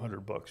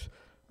 $500.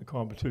 The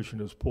competition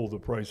has pulled the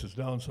prices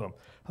down some.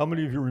 How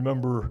many of you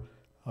remember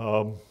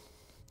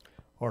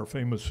our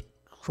famous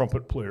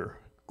trumpet player,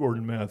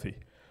 Gordon Matthey?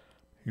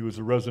 He was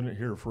a resident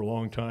here for a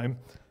long time,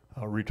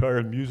 a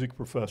retired music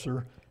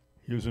professor.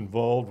 He was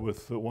involved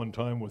with, at one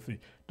time, with the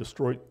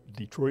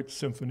Detroit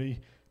Symphony.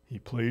 He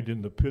played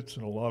in the pits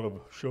in a lot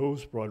of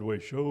shows, Broadway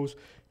shows.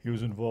 He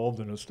was involved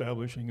in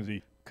establishing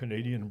the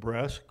Canadian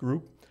Brass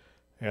Group.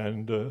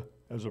 And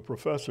as a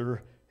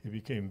professor, he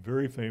became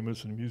very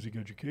famous in the music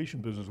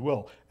education business as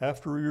well.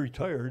 After he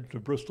retired to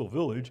Bristol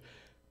Village,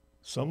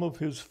 some of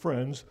his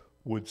friends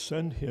would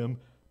send him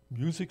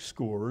music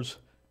scores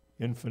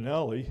in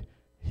Finale.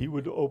 He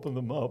would open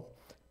them up,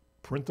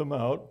 print them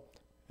out,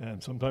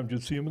 and sometimes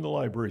you'd see him in the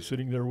library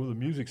sitting there with a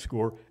music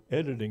score,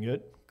 editing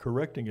it,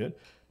 correcting it,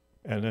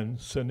 and then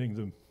sending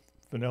the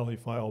Finale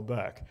file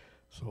back.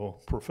 So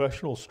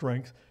professional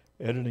strength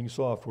editing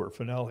software,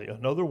 Finale.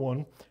 Another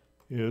one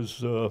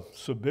is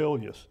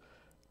Sibelius.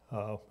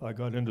 I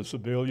got into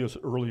Sibelius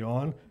early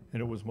on,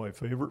 and it was my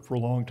favorite for a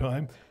long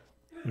time.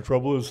 The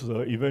trouble is,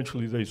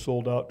 eventually they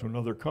sold out to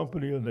another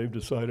company, and they've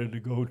decided to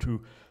go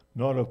to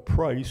not a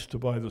price to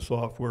buy the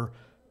software,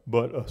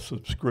 but a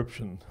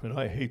subscription. And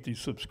I hate these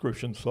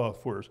subscription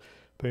softwares.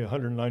 Pay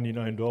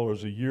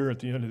 $199 a year. At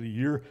the end of the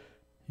year,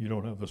 You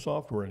don't have the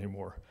software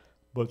anymore.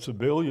 But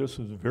Sibelius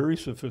is very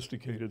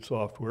sophisticated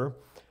software.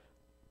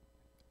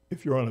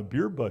 If you're on a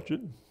beer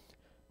budget,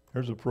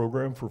 there's a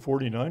program for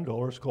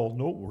 $49 called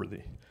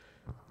Noteworthy.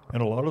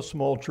 And a lot of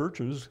small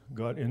churches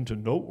got into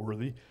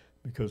Noteworthy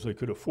because they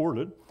could afford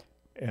it,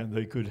 and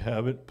they could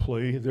have it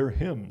play their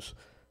hymns.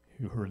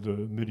 You heard the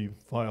MIDI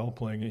file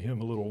playing a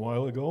hymn a little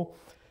while ago.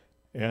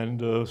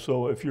 And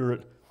so if you're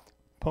at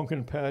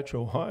Pumpkin Patch,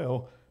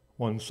 Ohio,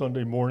 one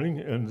Sunday morning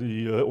and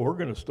the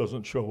organist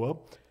doesn't show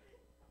up,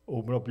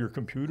 open up your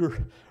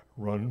computer,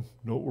 run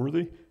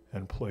Noteworthy,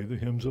 and play the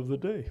hymns of the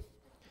day.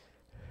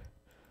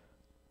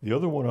 The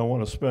other one I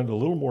want to spend a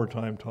little more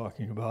time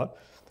talking about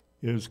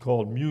is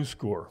called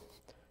MuseScore.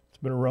 It's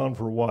been around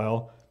for a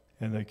while,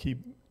 and they keep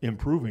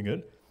improving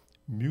it.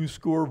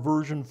 MuseScore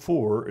version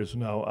 4 is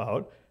now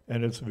out,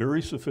 and it's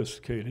very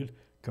sophisticated,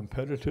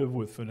 competitive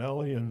with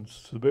Finale and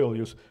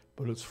Sibelius,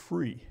 but it's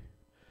free.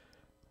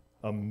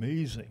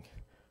 Amazing.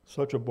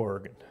 Such a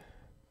bargain.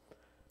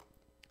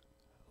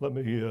 Let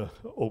me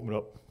open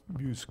up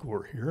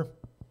MuseScore here.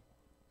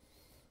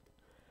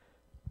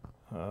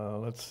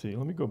 Let's see,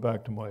 let me go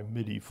back to my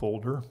MIDI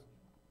folder.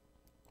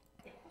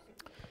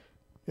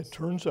 It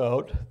turns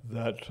out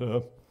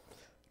that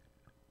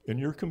in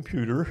your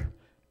computer,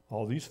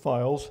 all these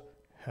files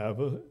have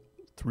a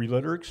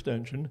 3-letter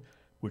extension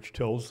which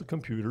tells the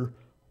computer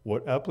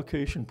what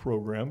application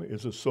program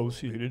is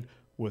associated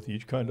with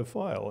each kind of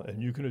file.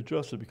 And you can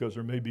adjust it because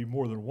there may be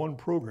more than one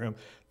program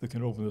that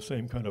can open the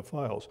same kind of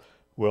files.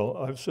 Well,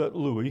 I've set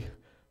Louis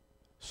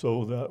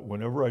so that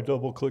whenever I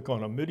double click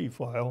on a MIDI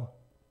file,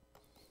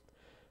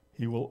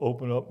 he will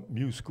open up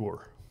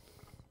MuseScore.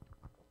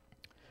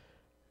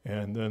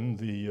 And then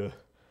the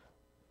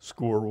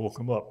score will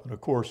come up. And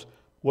of course,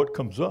 what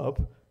comes up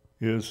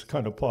is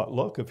kind of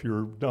potluck if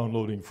you're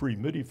downloading free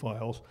MIDI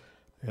files.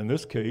 In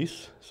this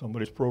case,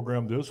 somebody's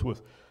programmed this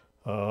with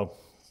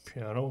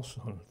pianos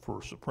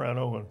for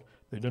soprano, and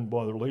they didn't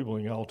bother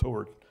labeling alto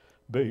or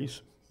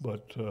bass,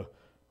 but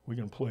we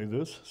can play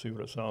this, see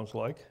what it sounds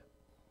like.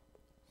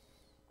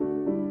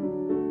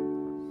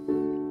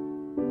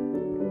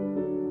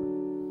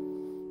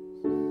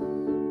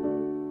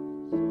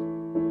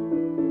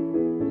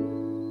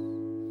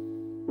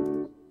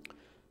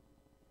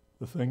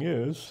 The thing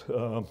is,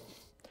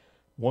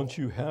 once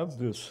you have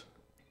this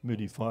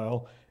MIDI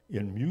file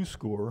in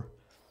MuseScore,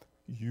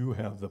 you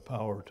have the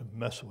power to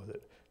mess with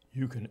it.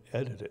 You can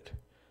edit it.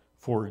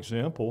 For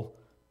example,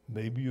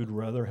 maybe you'd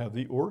rather have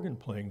the organ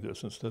playing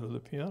this instead of the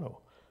piano.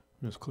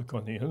 Just click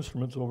on the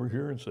instruments over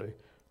here and say,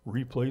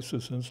 replace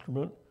this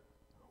instrument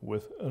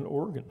with an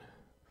organ.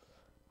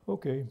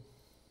 Okay,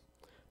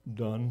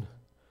 done.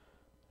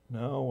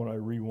 Now when I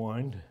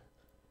rewind,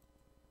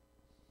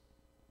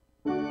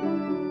 now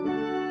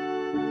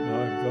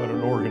I've got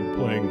an organ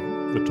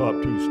playing the top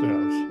 2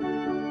 staves.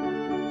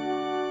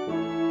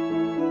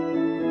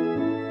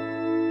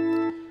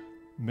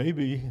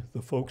 Maybe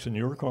the folks in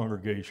your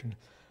congregation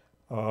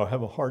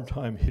have a hard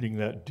time hitting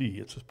that D.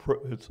 It's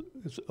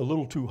a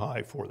little too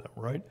high for them,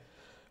 right?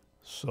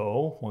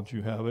 So once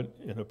you have it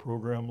in a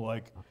program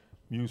like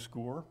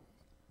MuseScore,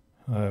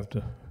 I have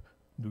to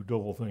do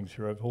double things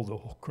here. I have to hold the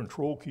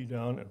Control key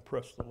down and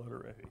press the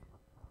letter A.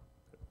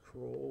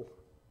 Control.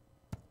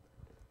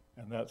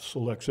 And that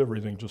selects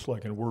everything just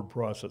like in word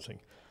processing.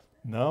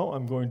 Now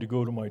I'm going to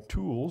go to my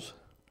tools,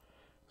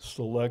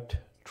 select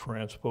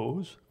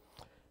transpose,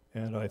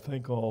 and I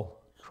think I'll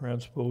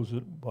transpose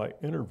it by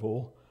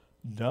interval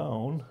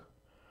down,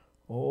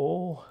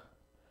 how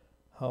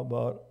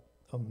about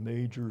a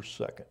major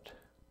second?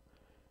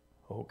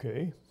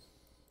 Okay,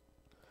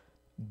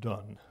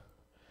 done.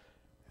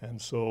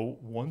 And so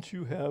once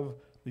you have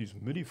these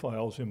MIDI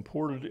files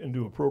imported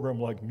into a program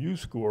like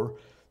MuseScore,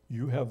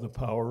 you have the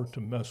power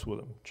to mess with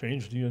them.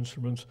 Change the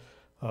instruments,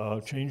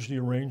 change the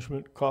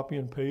arrangement, copy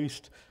and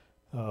paste,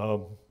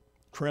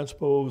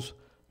 transpose,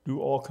 do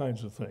all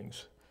kinds of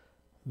things.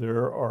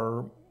 There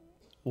are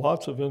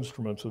lots of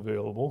instruments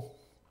available.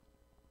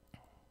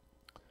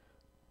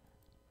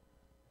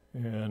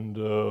 And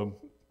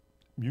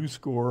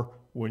MuseScore,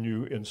 when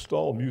you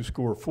install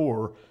MuseScore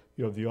 4,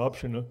 you have the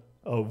option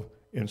of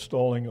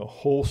installing a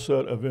whole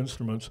set of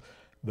instruments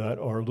that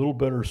are a little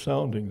better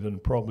sounding than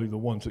probably the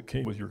ones that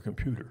came with your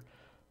computer.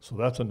 So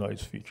that's a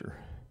nice feature.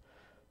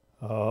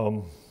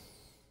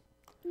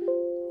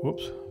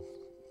 Whoops,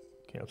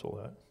 cancel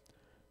that.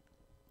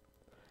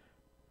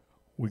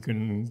 We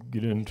can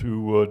get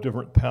into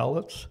different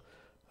palettes.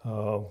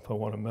 If I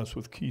want to mess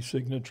with key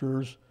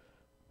signatures,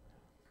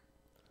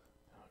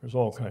 there's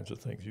all kinds of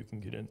things you can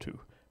get into,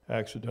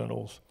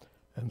 accidentals,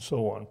 and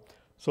so on.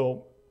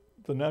 So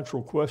the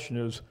natural question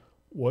is,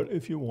 what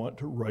if you want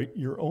to write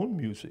your own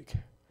music?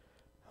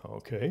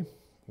 Okay,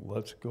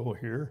 let's go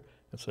here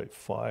and say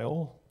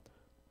File,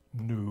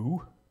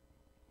 New,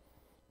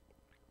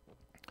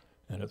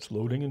 and it's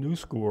loading a new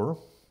score.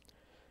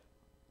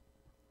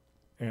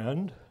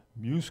 And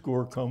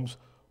MuseScore comes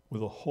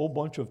with a whole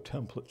bunch of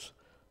templates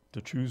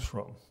to choose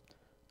from.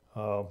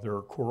 There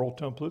are choral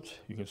templates.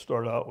 You can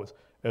start out with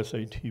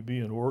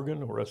SATB and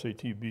organ or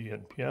SATB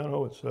and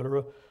piano,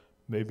 etc.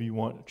 Maybe you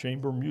want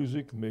chamber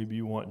music, maybe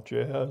you want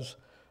jazz,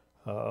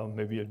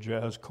 maybe a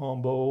jazz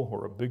combo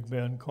or a big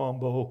band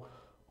combo,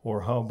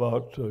 or how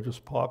about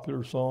just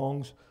popular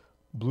songs,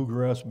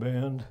 bluegrass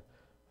band.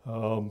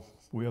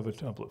 We have a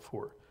template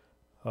for it.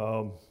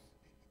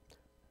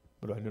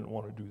 But I didn't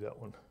want to do that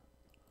one.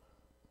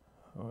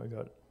 I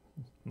got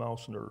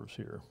mouse nerves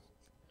here.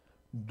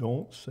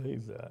 Don't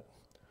save that.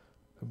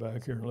 Come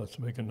back here and let's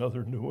make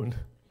another new one.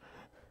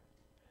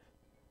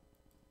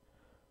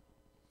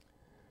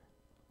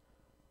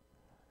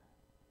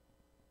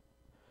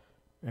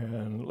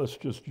 And let's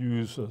just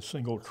use a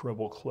single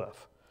treble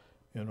clef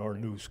in our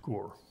new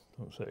score.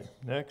 So say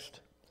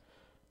next.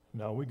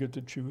 Now we get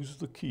to choose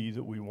the key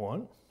that we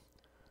want.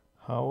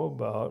 How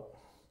about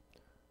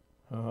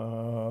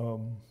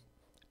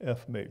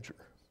F major?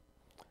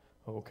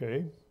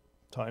 Okay,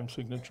 time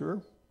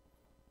signature,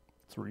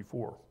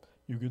 3/4.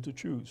 You get to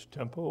choose.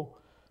 Tempo,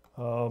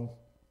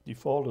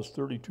 default is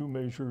 32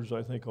 measures.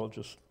 I think I'll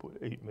just put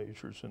 8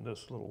 measures in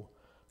this little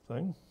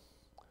thing.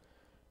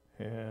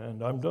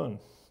 And I'm done.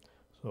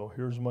 So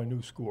here's my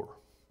new score.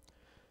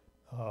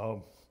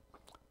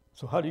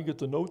 So how do you get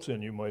the notes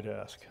in, you might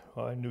ask?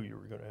 I knew you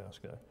were going to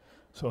ask that.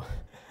 So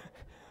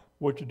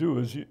what you do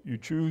is you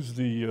choose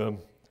the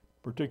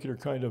particular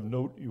kind of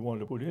note you want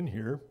to put in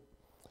here,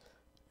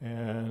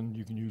 and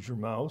you can use your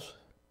mouse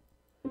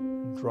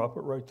and drop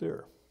it right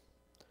there.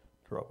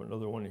 Drop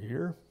another one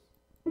here.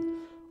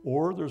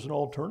 Or there's an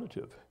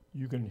alternative.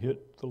 You can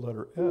hit the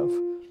letter F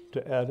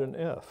to add an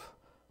F,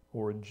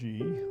 or a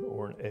G,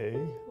 or an A,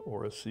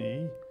 or a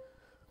C.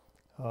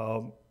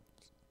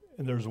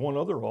 And there's one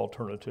other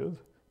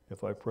alternative.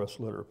 If I press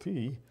letter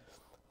P,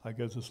 I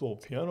get this little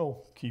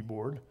piano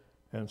keyboard,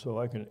 and so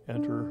I can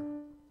enter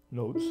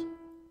notes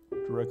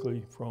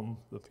directly from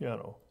the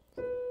piano.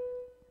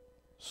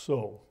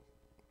 So,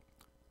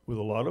 with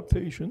a lot of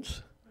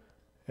patience,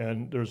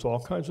 and there's all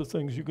kinds of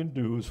things you can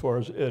do as far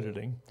as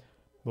editing,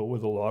 but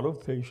with a lot of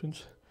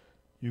patience,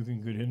 you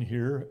can get in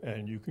here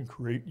and you can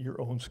create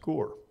your own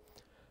score.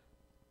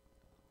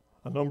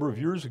 A number of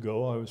years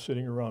ago, I was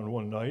sitting around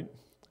one night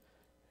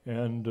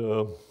and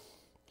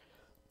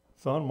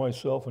found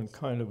myself in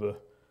kind of a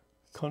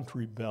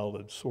country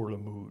ballad sort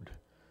of mood.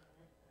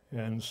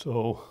 And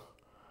so,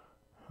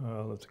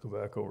 let's go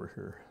back over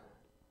here.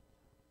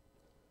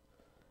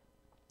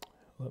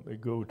 Let me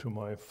go to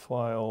my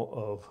file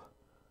of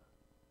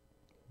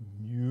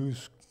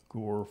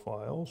MuseScore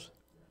files.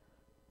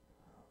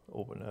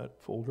 Open that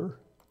folder.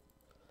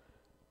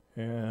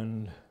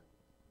 And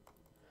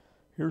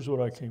here's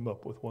what I came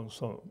up with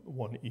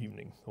one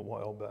evening a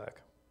while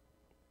back.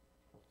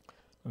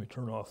 Let me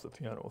turn off the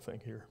piano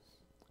thing here.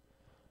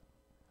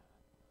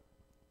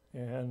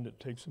 And it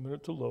takes a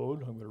minute to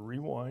load. I'm going to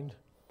rewind,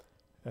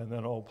 and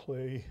then I'll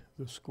play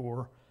the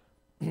score.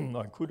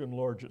 I could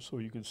enlarge it so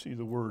you can see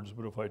the words,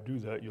 but if I do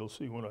that, you'll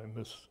see when I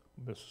miss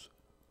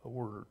a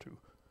word or two.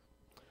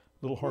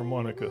 Little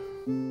harmonica.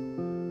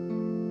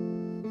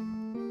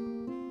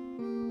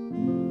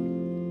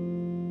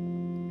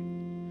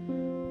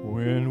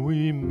 When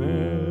we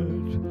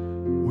met,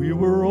 we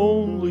were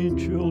only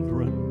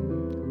children.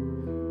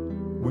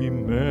 We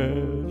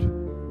met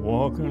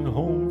walking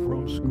home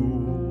from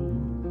school.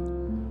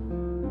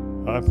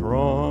 I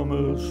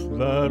promised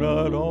that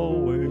I'd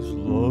always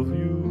love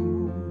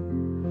you,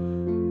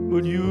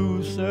 but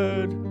you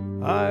said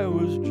I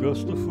was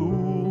just a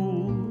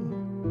fool.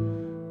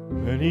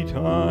 Many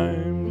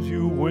times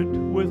you went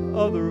with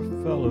other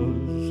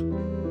fellas.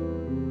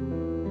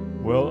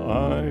 Well,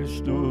 I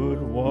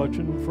stood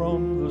watching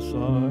from the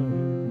side,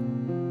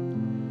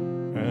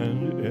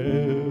 and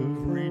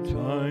every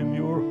time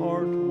your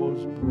heart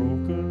was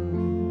broken,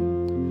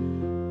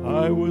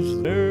 I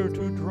was there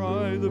to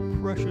dry the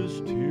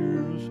precious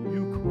tears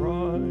you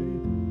cried.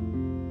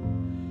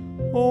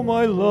 Oh,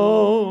 my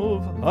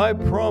love, I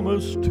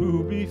promised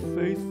to be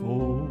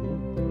faithful.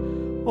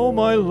 Oh,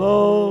 my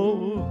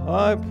love,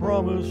 I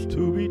promised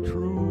to be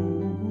true.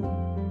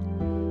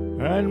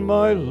 And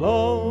my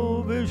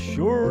love is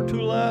sure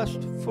to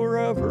last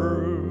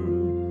forever.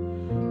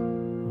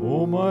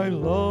 Oh, my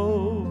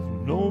love,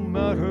 no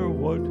matter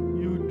what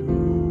you do.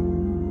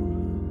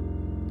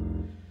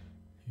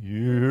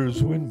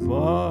 Years went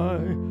by,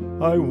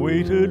 I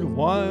waited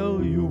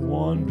while you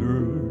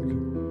wandered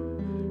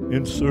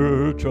in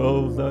search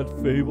of that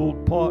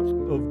fabled pot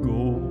of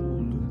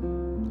gold.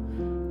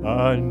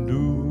 I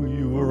knew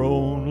you were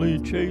only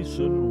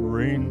chasing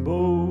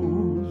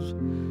rainbows.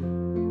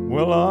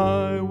 Well,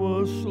 I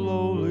was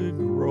slowly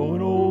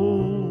growing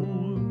old.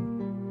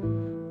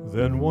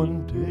 Then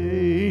one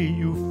day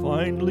you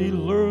finally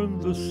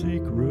learned the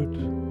secret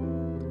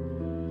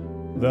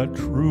that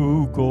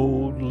true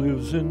gold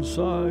lives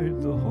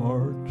inside the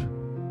heart.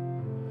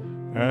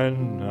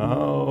 And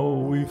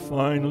now we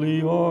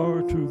finally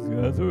are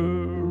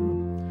together,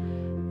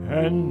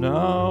 and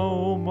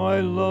now my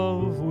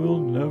love will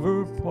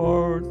never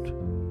part.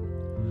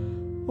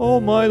 Oh,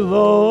 my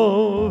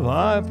love,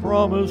 I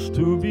promise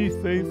to be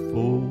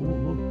faithful.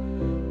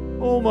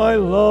 Oh, my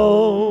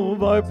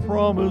love, I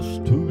promise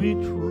to be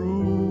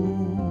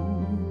true.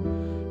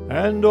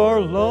 and our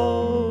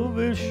love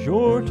is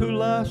sure to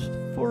last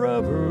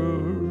forever.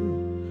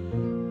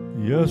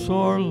 Yes,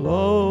 our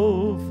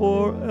love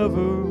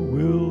forever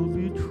will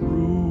be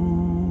true.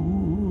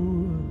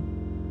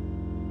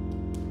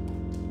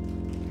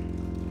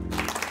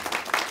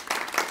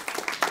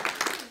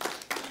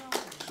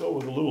 So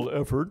with a little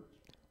effort,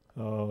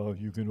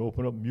 you can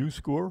open up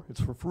MuseScore.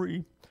 It's for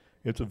free.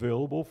 It's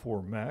available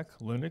for Mac,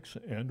 Linux,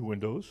 and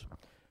Windows.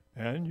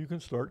 And you can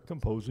start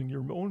composing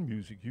your own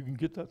music. You can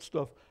get that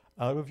stuff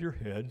out of your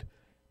head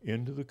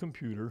into the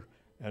computer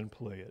and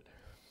play it.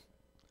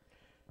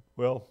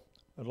 Well,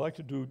 I'd like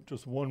to do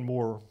just one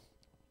more.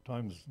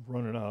 Time's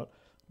running out.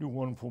 Do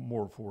one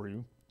more for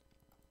you.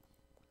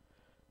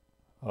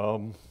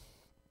 A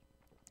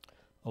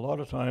lot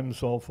of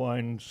times I'll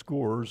find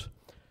scores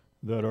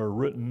that are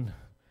written,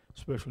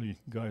 especially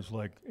guys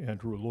like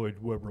Andrew Lloyd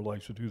Webber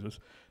likes to do this.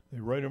 They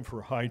write them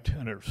for high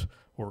tenors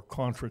or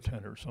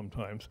contratenors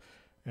sometimes,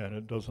 and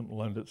it doesn't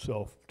lend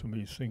itself to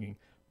me singing.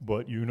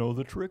 But you know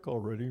the trick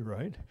already,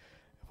 right?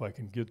 If I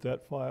can get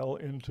that file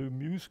into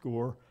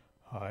MuseScore,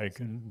 I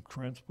can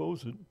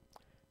transpose it.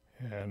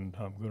 And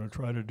I'm going to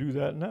try to do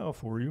that now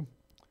for you.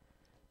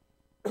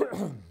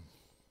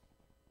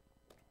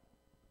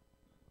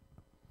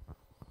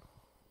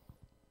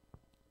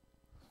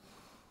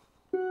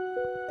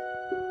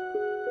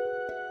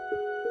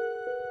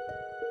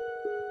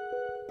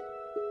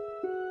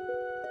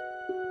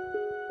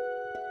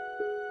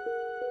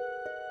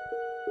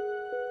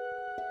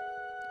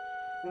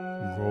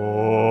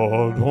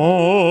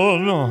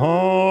 God on high,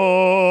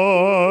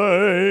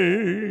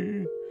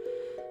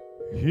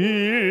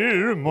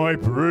 hear my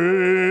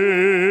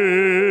prayer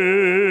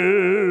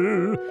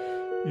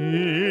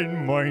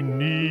in my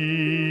need.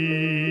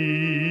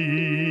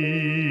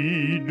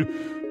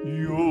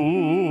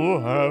 You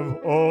have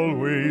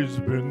always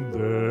been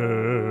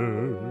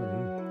there.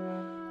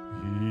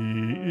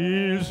 He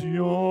is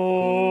young,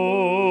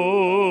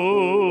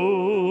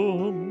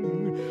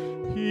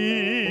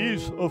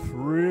 he's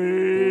afraid.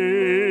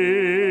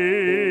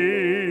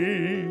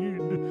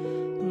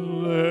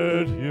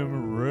 Let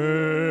him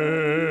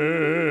rest,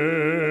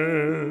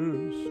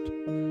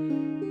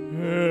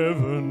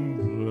 heaven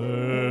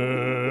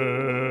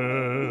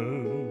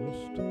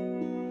blessed.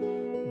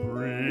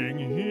 Bring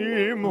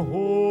him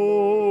home,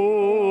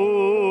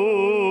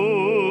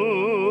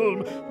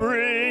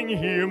 bring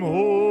him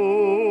home,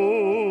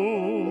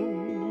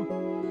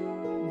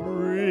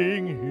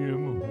 bring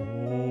him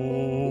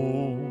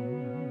home.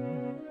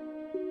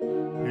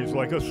 He's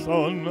like a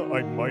son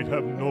I might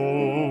have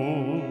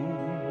known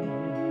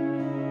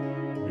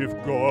if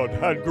God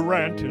had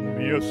granted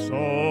me a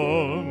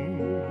son.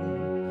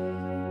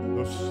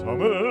 The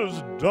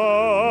summers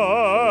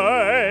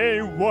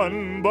die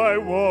one by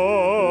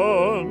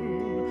one.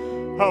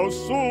 How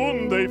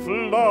soon they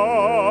fly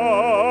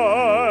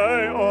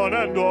on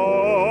and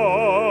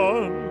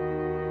on.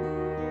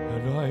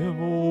 And I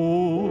am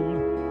old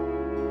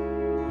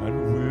and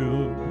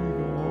will be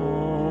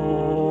gone.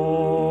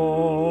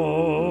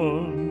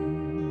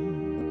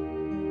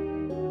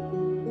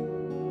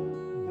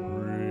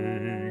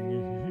 Bring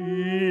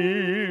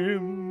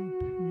him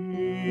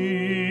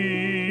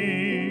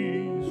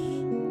peace,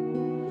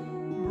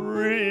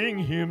 bring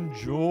him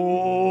joy.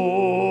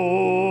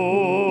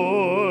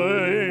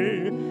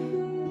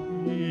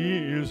 He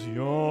is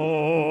young,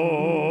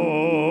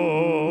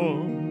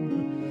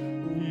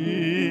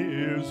 he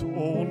is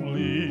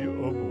only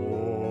a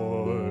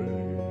boy.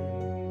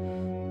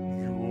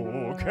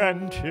 You can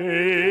take,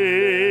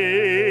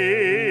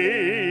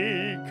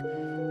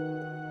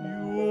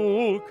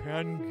 you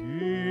can give.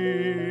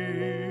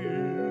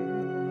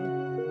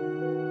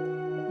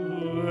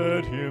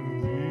 Let him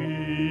be,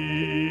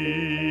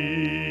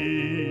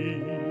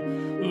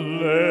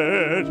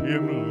 let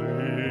him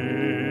live.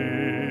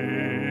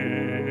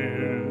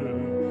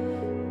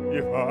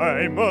 If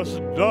I must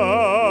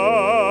die,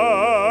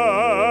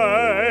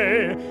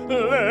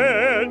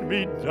 let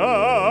me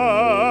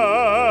die.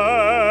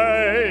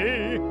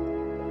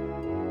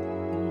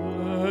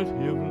 Let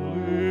him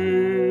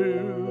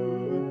live.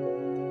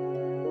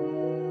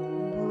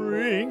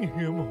 Bring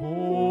him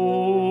home.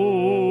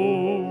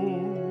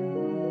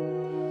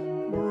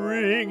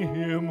 Bring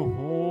him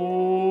home.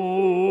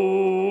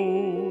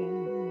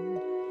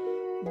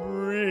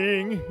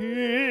 Bring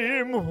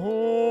him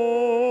home.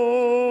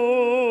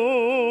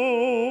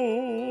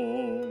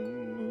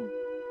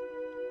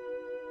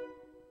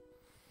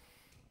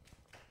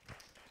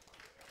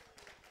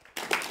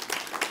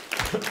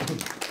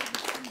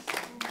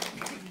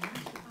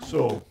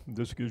 So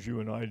this gives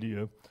you an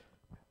idea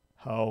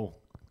how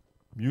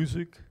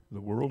music, the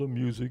world of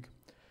music,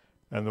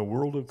 and the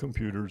world of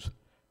computers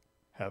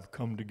have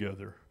come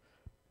together.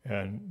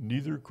 And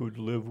neither could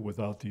live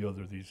without the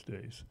other these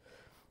days.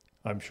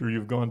 I'm sure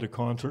you've gone to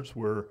concerts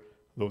where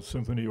those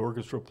symphony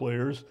orchestra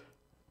players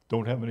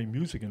don't have any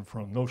music in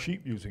front, no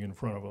sheet music in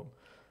front of them.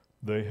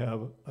 They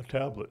have a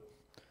tablet,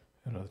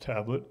 and a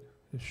tablet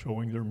is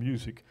showing their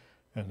music,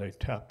 and they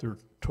tap their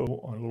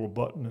toe on a little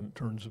button and it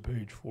turns the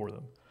page for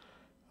them.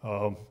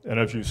 And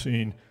as you've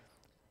seen,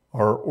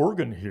 Our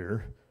organ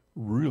here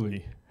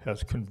really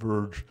has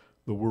converged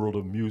the world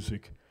of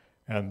music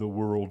and the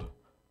world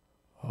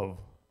of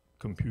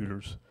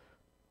computers.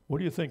 What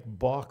do you think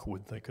Bach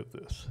would think of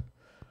this?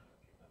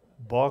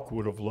 Bach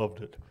would have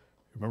loved it.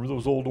 Remember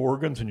those old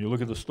organs, and you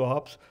look at the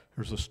stops?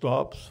 There's the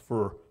stops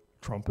for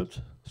trumpets,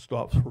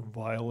 stops for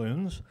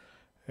violins,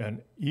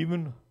 and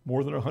even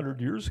more than 100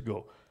 years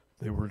ago,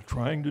 they were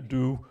trying to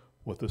do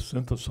what the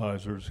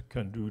synthesizers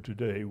can do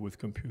today with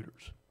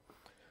computers.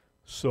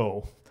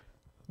 So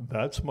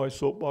that's my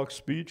soapbox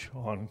speech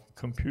on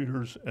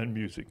computers and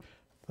music.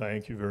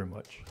 Thank you very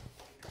much.